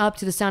woken up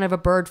to the sound of a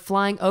bird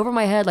flying over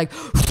my head like.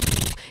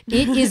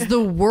 It is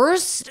the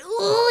worst.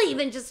 Ugh,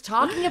 even just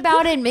talking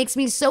about it makes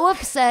me so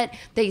upset.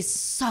 They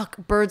suck.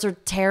 Birds are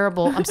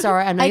terrible. I'm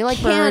sorry. I know you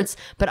like birds,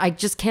 but I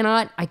just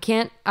cannot. I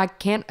can't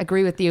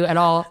agree with you at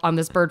all on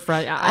this bird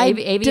front.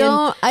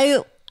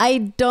 I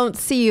don't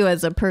see you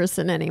as a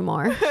person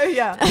anymore.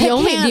 Yeah. The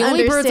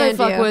only birds I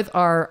fuck with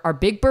are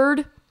Big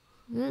Bird.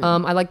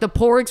 I like the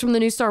porgs from the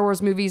new Star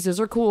Wars movies. Those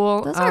are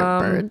cool. Those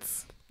aren't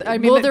birds. I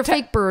mean, they're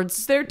fake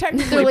birds. They're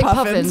technically they're like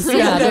puffins.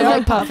 Yeah, they're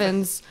like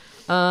puffins.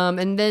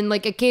 And then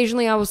like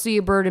occasionally I will see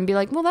a bird and be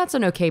like, well, that's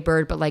an okay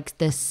bird, but like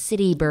the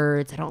city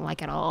birds, I don't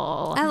like at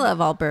all. I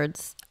love all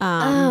birds.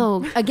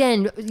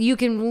 Again, you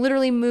can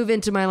literally move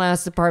into my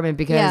last apartment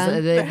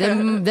because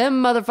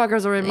them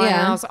motherfuckers are in my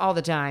house all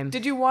the time.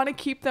 Did you want to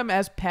keep them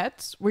as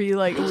pets? Were you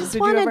like, I just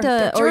wanted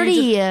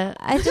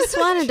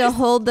to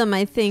hold them,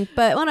 I think.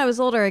 But when I was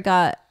older, I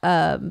got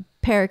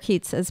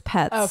parakeets as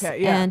pets.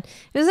 Okay, yeah. And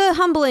it was a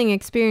humbling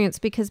experience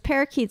because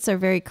parakeets are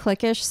very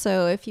cliquish.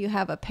 So if you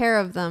have a pair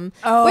of them,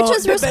 which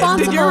is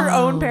responsible. Did your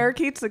own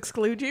parakeets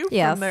exclude you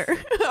Yes. from their...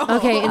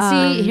 Okay, and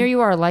see, here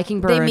you are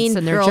liking birds,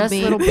 and they're just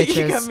little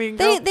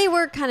bitches. They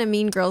were kind of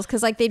mean girls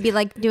because like they'd be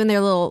like doing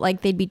their little,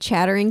 like they'd be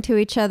chattering to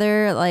each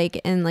other,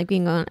 like, and like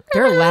being going.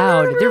 They're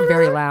loud. They're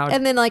very loud.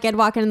 And then like I'd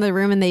walk into the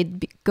room and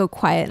they'd go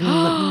quiet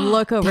and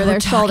look over their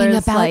shoulders,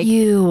 about like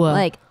you,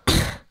 like.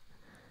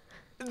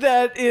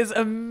 That is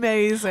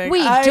amazing.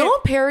 Wait,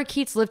 don't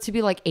parakeets live to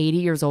be like 80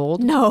 years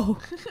old? No.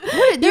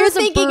 You're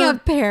thinking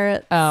of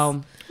parrots.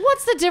 Oh.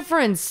 What's the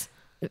difference?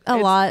 A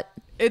lot.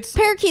 It's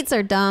Parakeets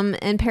are dumb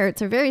and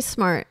parrots are very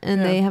smart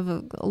and they have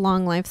a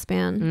long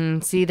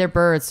lifespan. See, they're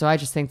birds, so I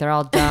just think they're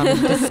all dumb,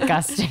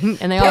 disgusting,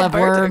 and they all have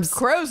worms.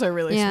 Crows are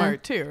really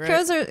smart too, right?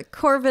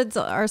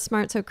 Corvids are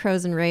smart, so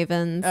crows and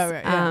ravens. Oh,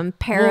 right, yeah.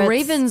 Parrots. Well,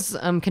 ravens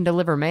can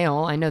deliver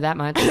mail. I know that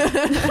much.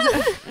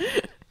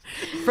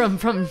 from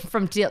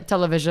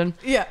television.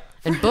 Yeah.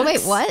 And books.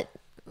 Wait, what?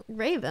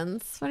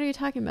 Ravens? What are you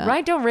talking about?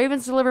 Right? Don't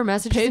ravens deliver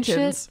messages and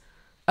Pigeons. shit?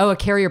 Oh, a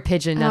carrier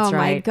pigeon. That's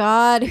right. Oh my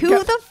God.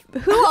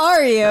 Who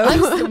are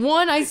you?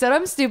 One, I said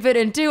I'm stupid,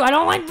 and two, I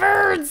don't like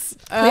birds.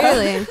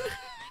 Clearly.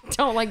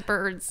 Don't like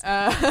birds.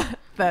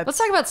 Let's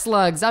talk about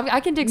slugs. I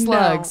can dig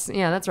slugs. No.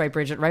 Yeah, that's right,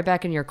 Bridget. Right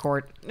back in your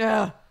court.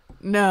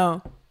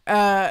 No.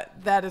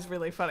 That is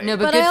really funny. No,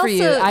 but good for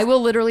you. I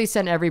will literally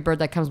send every bird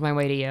that comes my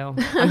way to you.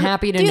 I'm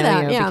happy to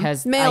know you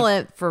because mail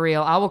it for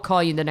real. I will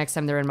call you the next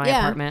time they're in my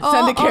apartment.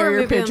 Send a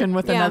carrier pigeon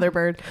with another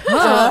bird.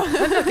 I'm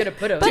not gonna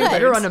put a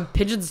letter on a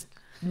pigeon's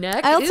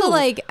neck. I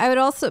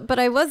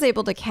was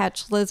able to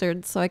catch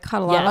lizards, so I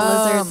caught a lot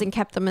of lizards and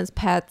kept them as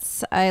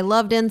pets. I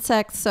loved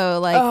insects, so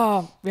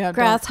like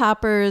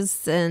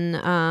grasshoppers and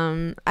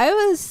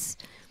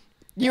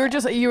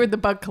you were the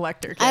bug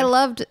collector. Kid. I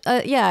loved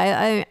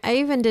I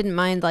even didn't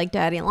mind like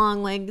daddy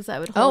long legs. I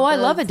would hold I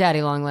those. love a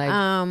daddy long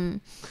leg.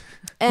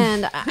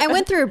 And I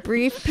went through a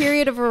brief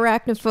period of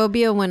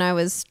arachnophobia when I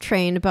was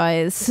trained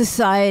by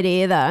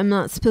society that I'm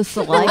not supposed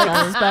to like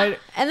them.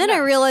 And then I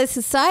realized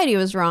society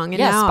was wrong. And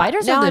now,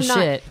 spiders are the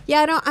shit.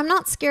 I'm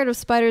not scared of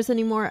spiders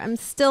anymore. I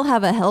still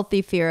have a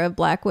healthy fear of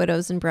black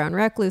widows and brown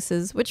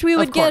recluses, which we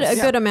would get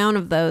a good amount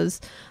of those.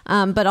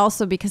 But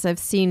also because I've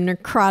seen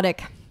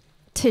necrotic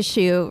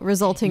tissue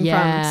resulting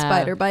from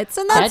spider bites,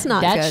 and that's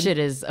not good. That shit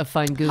is a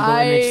fun Google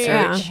image search.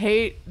 I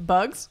hate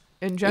bugs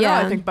in general.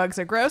 I think bugs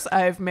are gross.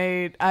 I've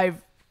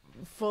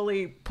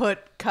fully put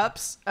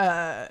cups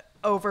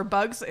over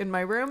bugs in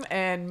my room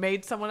and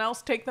made someone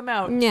else take them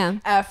out. Yeah.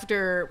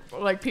 After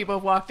like people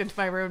walked into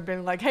my room and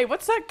been like, "Hey,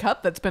 what's that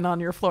cup that's been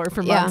on your floor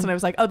for months?" And I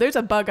was like, "Oh, there's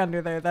a bug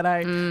under there that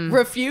I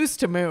refuse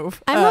to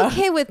move." I'm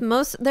okay with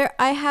most there.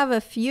 I have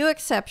a few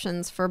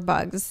exceptions for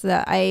bugs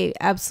that I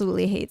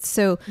absolutely hate.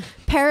 So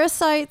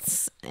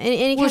parasites,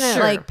 any kind of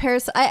like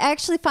parasite, I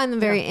actually find them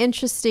very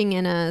interesting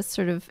in a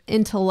sort of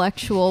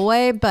intellectual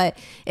way. But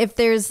if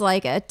there's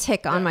like a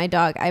tick on my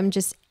dog, I'm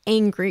just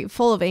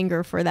full of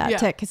anger for that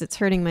tick because it's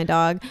hurting my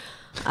dog.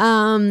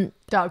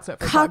 Dogs are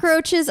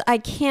cockroaches, I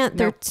can't.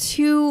 They're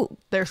too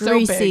so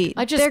greasy. big.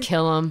 I just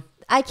kill them.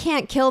 I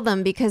can't kill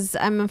them because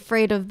I'm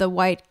afraid of the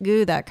white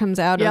goo that comes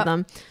out of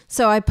them.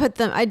 So I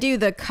do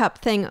the cup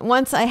thing.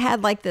 Once I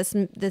had like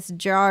this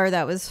jar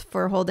that was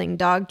for holding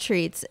dog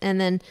treats,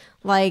 and then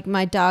like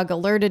my dog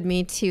alerted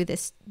me to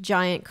this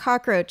giant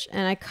cockroach,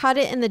 and I caught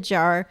it in the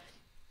jar.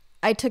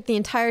 I took the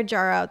entire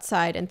jar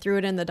outside and threw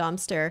it in the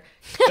dumpster.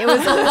 It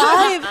was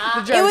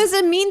alive. It was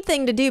a mean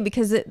thing to do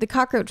because the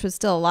cockroach was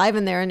still alive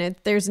in there, and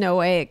there's no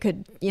way it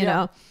could, you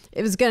know,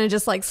 it was going to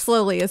just like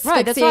slowly asphyxiate.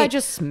 Right, that's why I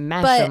just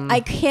smashed them. But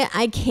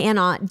I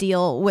cannot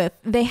deal with,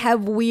 they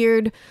have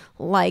weird,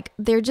 like,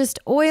 they're just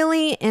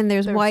oily and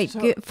there's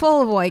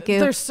full of white goo.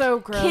 They're so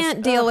gross.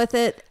 Can't deal with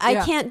it. I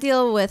can't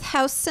deal with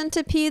house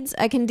centipedes.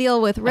 I can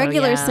deal with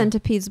regular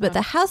centipedes, but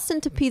the house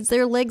centipedes,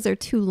 their legs are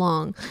too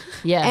long.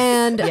 Yes.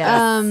 And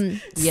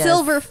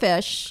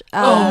silverfish.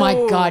 Oh my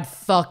God,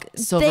 fuck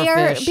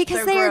silverfish.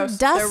 Because they're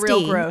dusty. They're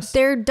real gross.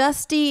 They're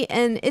dusty,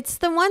 and it's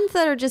the ones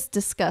that are just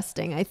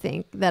disgusting, I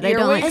think, that I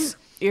don't like.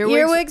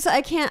 Earwigs,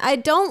 I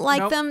don't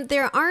like them.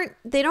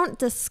 They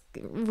don't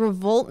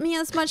revolt me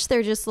as much.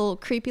 They're just a little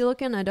creepy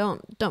looking. I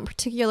don't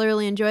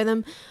particularly enjoy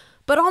them.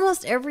 But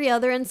almost every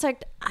other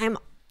insect I'm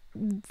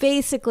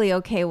basically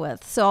okay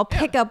with. So I'll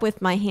pick up with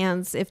my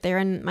hands if they're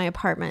in my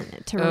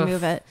apartment to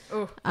remove it.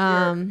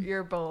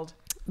 You're bold.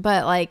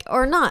 But like,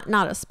 or not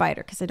a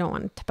spider because I don't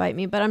want it to bite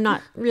me, but I'm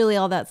not really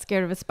all that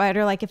scared of a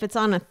spider. Like if it's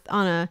on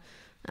a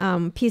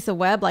piece of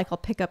web, like I'll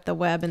pick up the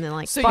web and then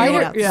like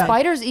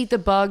spiders eat the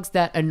bugs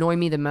that annoy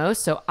me the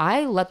most, so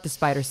I let the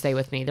spiders stay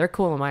with me. They're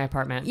cool in my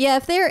apartment. Yeah,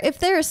 if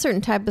they're a certain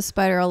type of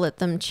spider, I'll let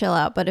them chill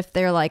out. But if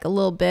they're like a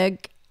little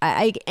big,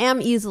 I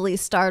am easily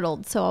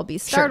startled, so I'll be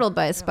startled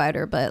by a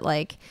spider. But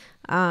like,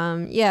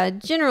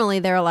 generally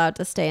they're allowed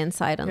to stay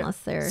inside unless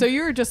they're. So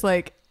you were just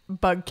like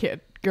bug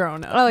kid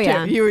growing up. Oh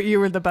yeah, you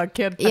were the bug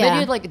kid. Yeah, they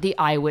did like the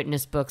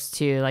eyewitness books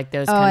too, like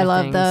those. Kind I of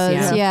love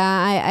things. those. Yeah,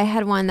 I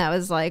had one that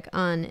was like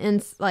on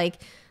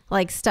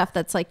like stuff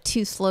that's like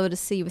too slow to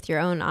see with your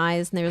own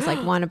eyes. And there's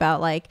like one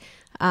about like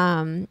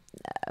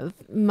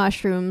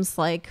mushrooms,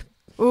 like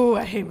ooh,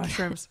 I hate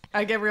mushrooms.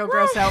 I get real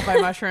grossed out by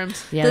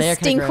mushrooms. Yeah, the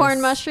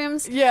stinkhorn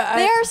mushrooms. Yeah,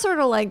 they are sort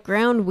of like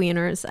ground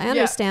wieners. I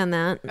understand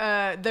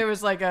that. There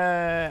was like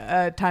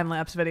a time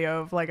lapse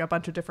video of like a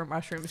bunch of different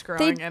mushrooms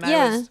growing, and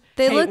I was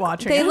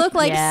watching. They it. look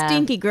like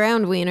stinky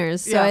ground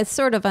wieners, so I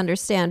sort of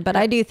understand. But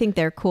I do think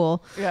they're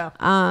cool. Yeah.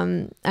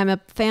 I'm a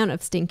fan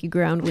of stinky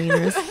ground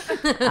wieners.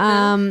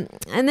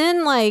 And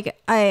then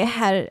like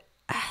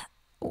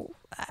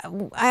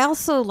I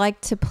also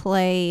like to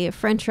play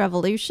French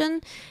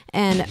Revolution,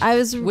 and I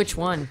was which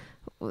one?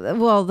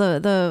 Well,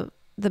 the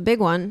big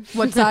one.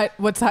 What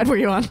side were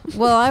you on?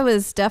 Well, I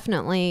was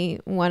definitely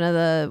one of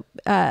the.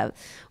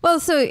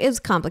 So it was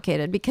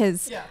complicated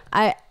because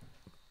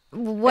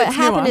what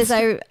happened is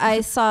I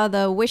saw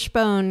the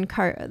Wishbone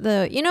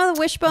the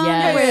Wishbone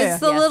was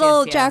the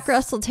little Jack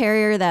Russell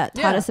Terrier that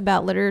taught us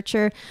about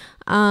literature.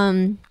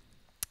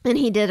 And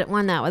he did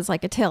one that was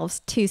like a tale of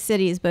two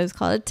cities, but it was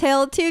called A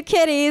Tale of Two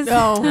Kitties.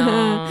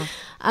 Oh.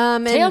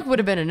 Tale would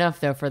have been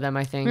enough though for them,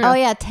 I think. Oh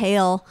yeah,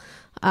 Tale.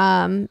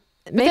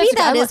 Maybe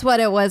that is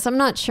what it was. I'm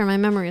not sure. My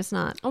memory is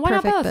not perfect. Why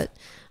not both? But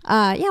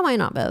why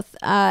not both?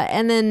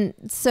 And then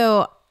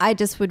so I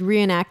just would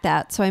reenact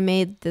that. So I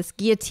made this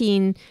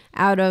guillotine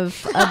out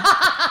of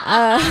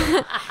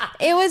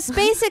it was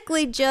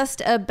basically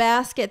just a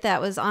basket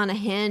that was on a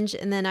hinge,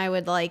 and then I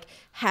would like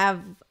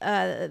have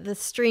the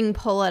string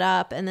pull it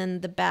up, and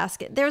then the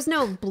basket. There's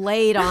no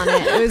blade on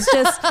it. It was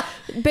just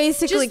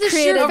basically just the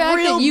create sheer a fact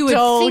real that you would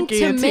think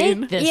guillotine. to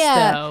make this.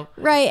 Though.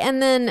 Right.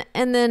 And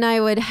then I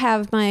would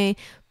have my.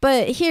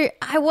 But here,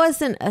 I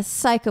wasn't a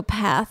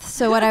psychopath.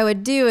 So what I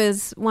would do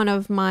is one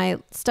of my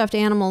stuffed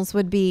animals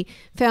would be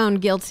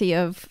found guilty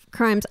of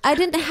crimes. I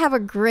didn't have a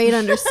great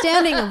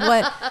understanding of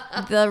what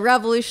the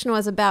revolution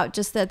was about,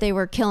 just that they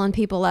were killing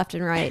people left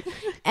and right.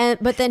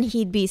 But then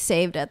he'd be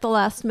saved at the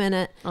last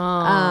minute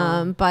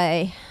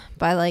by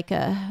like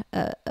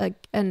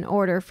an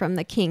order from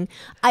the king.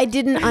 I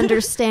didn't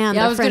understand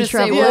the French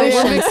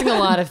Revolution. We're mixing a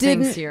lot of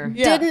things here.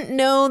 Didn't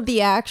know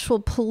the actual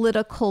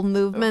political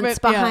movements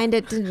behind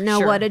it. Didn't know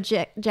what a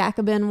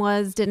Jacobin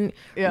was. Didn't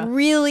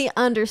really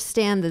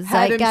understand the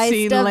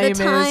zeitgeist of the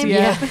time.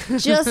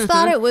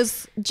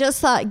 Just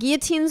thought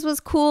guillotines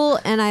was cool,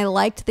 and I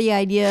liked the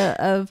idea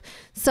of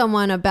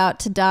someone about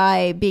to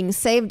die being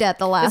saved at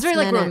the last minute.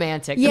 It's very like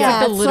romantic. Yeah, it's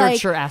like the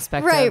literature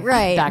aspect of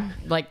that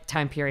like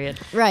time period.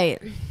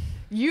 Right.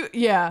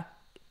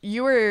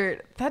 You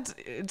were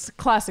it's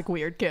classic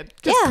weird kid.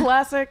 Just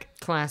classic.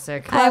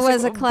 I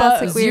was a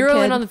classic weird kid.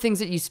 Zeroing on the things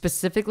that you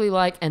specifically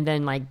like, and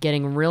then like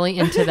getting really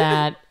into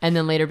that, and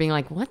then later being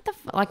like, what the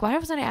like, why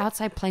wasn't I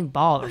outside playing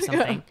ball or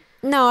something?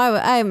 No,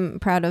 I'm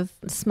proud of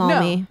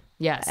me.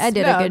 Yes, I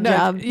did a good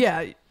job.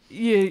 Yeah,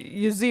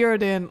 you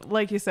zeroed in,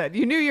 like you said.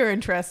 You knew your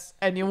interests,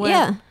 and you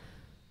went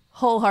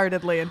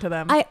wholeheartedly into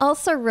them. I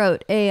also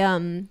wrote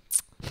a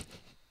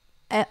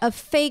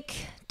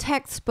fake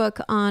textbook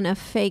on a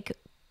fake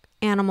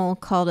animal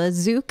called a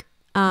zook.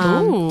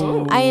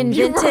 I invented.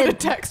 You wrote a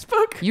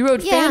textbook? You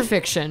wrote fan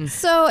fiction.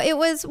 So it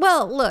was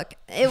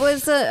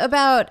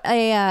about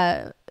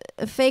a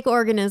fake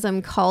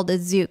organism called a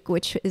zook,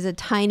 which is a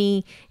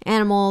tiny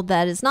animal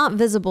that is not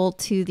visible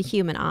to the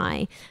human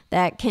eye,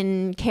 that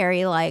can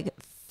carry like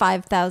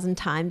 5,000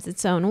 times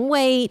its own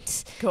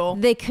weight. Cool.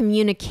 They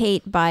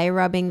communicate by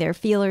rubbing their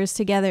feelers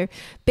together.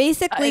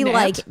 Basically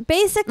like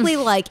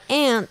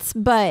ants,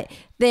 but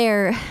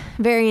they're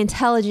very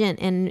intelligent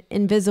and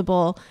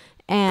invisible.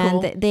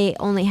 And they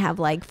only have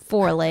like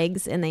 4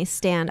 legs, and they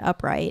stand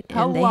upright.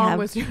 How and they long have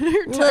was your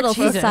little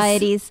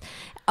societies.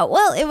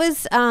 Well, it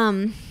was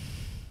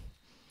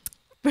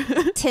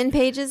 10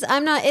 pages.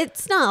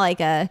 It's not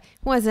like I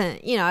was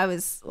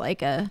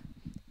like a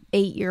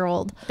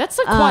 8-year-old. That's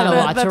quite a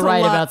lot to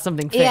write about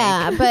something fake.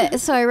 Yeah, but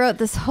so I wrote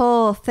this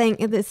whole thing,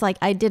 this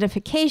like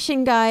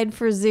identification guide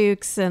for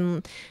zooks,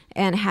 and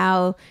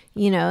how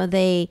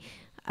they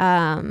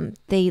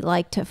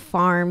like to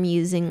farm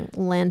using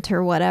lint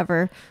or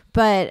whatever.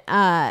 But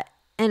and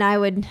I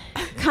would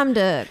come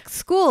to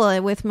school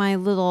with my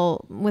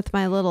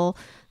little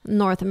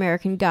North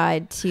American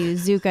Guide to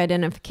Zook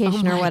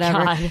Identification or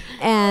whatever. God.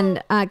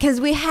 And because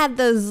we had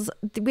those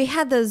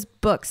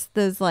books,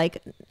 those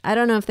like, I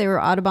don't know if they were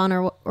Audubon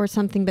or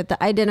something, but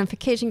the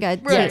identification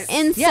guide to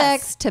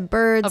insects, to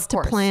birds,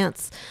 to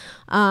plants.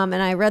 And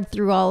I read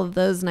through all of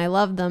those, and I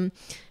loved them.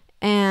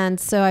 And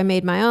so I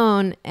made my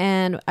own,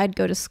 and I'd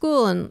go to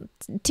school and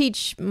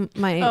teach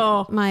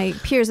my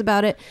peers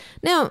about it.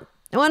 Now,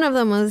 one of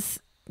them was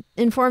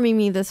informing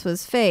me this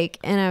was fake,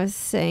 and I was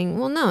saying,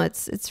 well, no,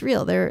 it's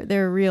real.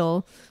 They're a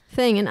real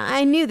thing. And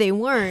I knew they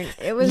weren't.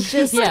 It was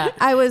just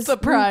I was the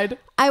pride.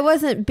 I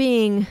wasn't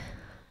being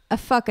a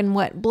fucking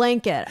wet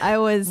blanket. I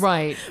was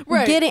right.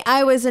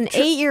 I was an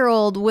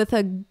 8-year-old with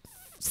a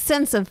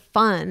sense of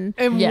fun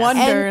and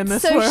wonder in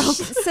this world.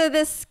 So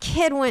this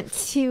kid went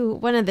to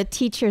one of the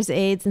teacher's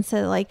aides and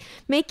said, like,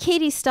 make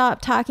Katie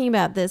stop talking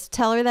about this.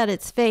 Tell her that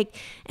it's fake.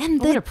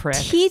 And the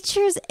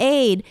teacher's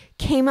aide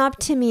came up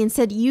to me and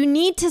said, you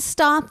need to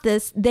stop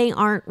this. They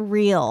aren't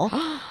real.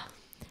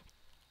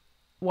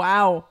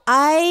 Wow.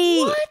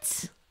 I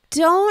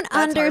don't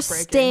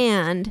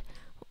understand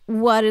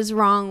what is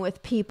wrong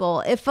with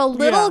people. If a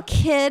little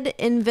kid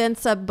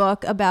invents a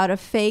book about a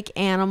fake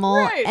animal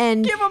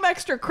and give them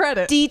extra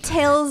credit,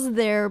 details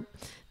their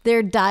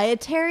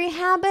dietary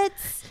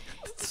habits,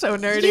 it's so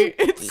nerdy.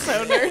 It's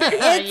so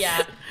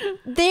nerdy.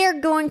 They're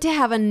going to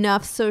have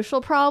enough social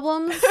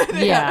problems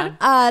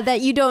that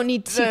you don't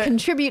need to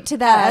contribute to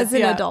that as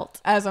an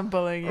adult. As I'm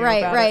bullying you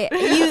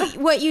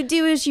What you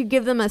do is you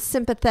give them a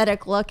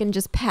sympathetic look and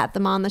just pat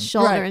them on the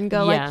shoulder and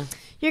go like,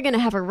 you're going to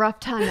have a rough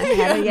time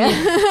ahead of you.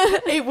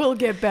 It will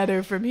get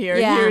better from here.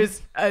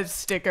 Here's a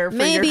sticker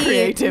for your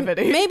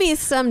creativity. Maybe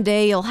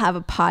someday you'll have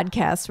a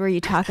podcast where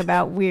you talk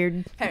about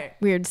weird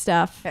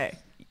stuff. Hey,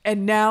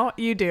 and now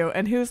you do.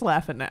 And who's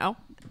laughing now?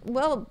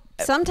 Well,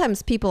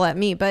 sometimes people at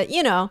me, but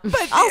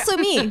also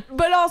me.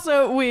 But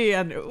also we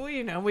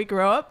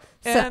grow up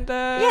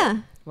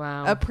and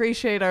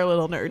appreciate our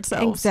little nerd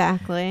selves.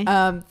 Exactly.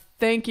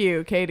 Thank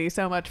you, Katie,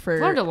 so much for...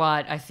 Learned a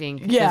lot, I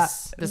think.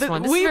 This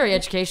one. This is very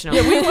educational.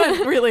 Yeah, we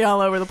went really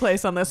all over the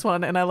place on this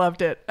one, and I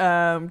loved it.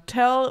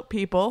 Tell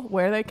people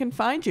where they can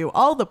find you.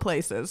 All the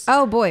places.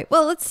 Oh, boy.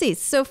 Well, let's see.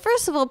 So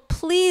first of all,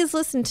 please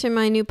listen to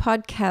my new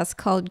podcast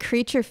called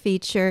Creature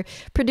Feature,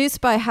 produced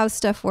by How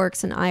Stuff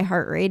Works and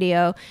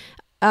iHeartRadio.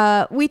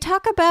 We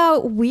talk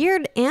about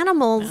weird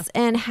animals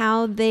and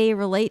how they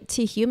relate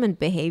to human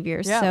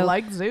behavior. Yeah, so,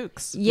 like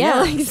Zooks. Yeah,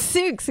 like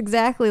Zooks,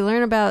 exactly.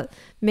 Learn about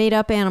made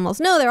up animals.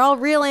 No, they're all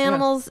real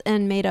animals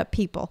and made up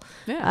people.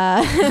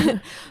 Yeah.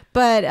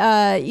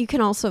 But you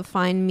can also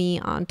find me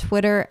on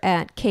Twitter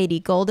at Katie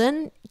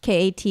Goldin,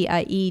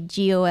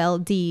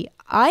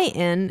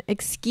 KatieGoldin.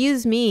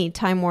 Excuse me,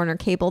 Time Warner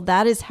Cable.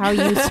 That is how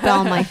you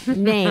spell my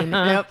name.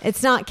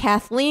 It's not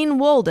Kathleen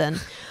Walden.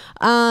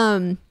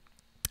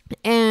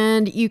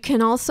 And you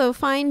can also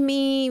find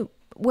me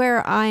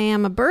where I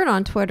am a bird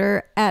on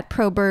Twitter at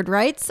Bird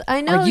Rights. I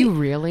know. Are you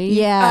really?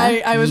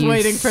 Yeah. I was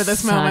waiting for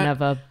this moment. Son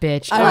of a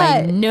bitch.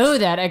 I know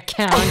that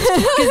account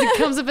because it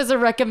comes up as a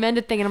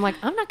recommended thing. And I'm like,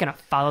 I'm not going to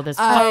follow this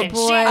fucking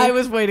shit. I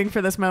was waiting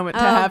for this moment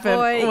to happen.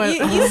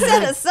 You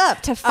set us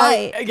up to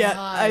fight.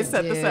 I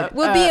set this up.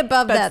 We'll be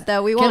above that,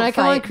 though. We won't fight.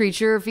 Can I come on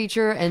Creature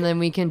Feature and then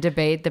we can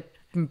debate the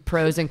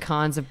pros and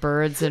cons of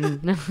birds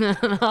and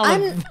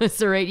I'll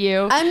eviscerate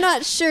you. I'm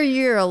not sure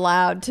you're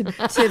allowed to be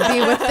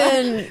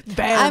within.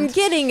 I'm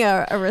getting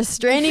a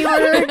restraining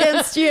order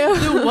against you.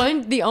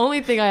 The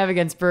only thing I have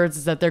against birds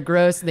is that they're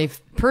gross and they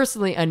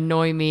personally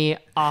annoy me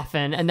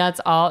often, and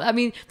that's all. I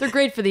mean, they're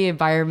great for the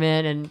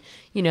environment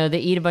and they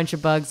eat a bunch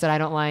of bugs that I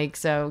don't like,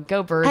 so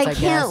go birds. I guess,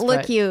 can't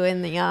look you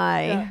in the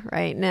eye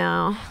right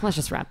now. Let's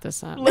just wrap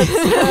this up.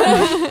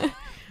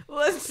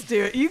 Let's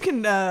do it. You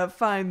can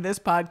find this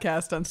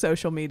podcast on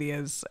social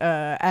medias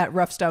at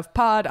Rough Stuff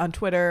Pod, on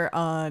Twitter,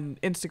 on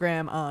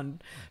Instagram,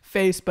 on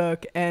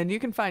Facebook, and you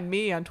can find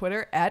me on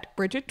Twitter at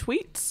Bridgett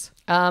Tweets.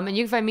 And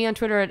you can find me on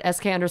Twitter at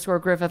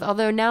sk_Griffith.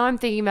 Although now I'm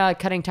thinking about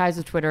cutting ties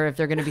with Twitter if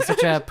they're going to be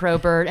such a pro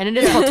bird, and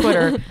it is called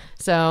Twitter.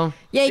 So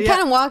you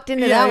kind of walked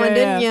into that one,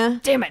 didn't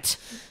you? Damn it!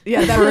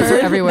 Yeah, that birds are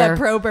everywhere. That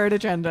pro bird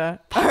agenda.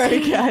 All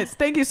right, guys.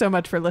 Thank you so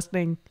much for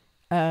listening.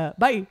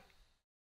 Bye.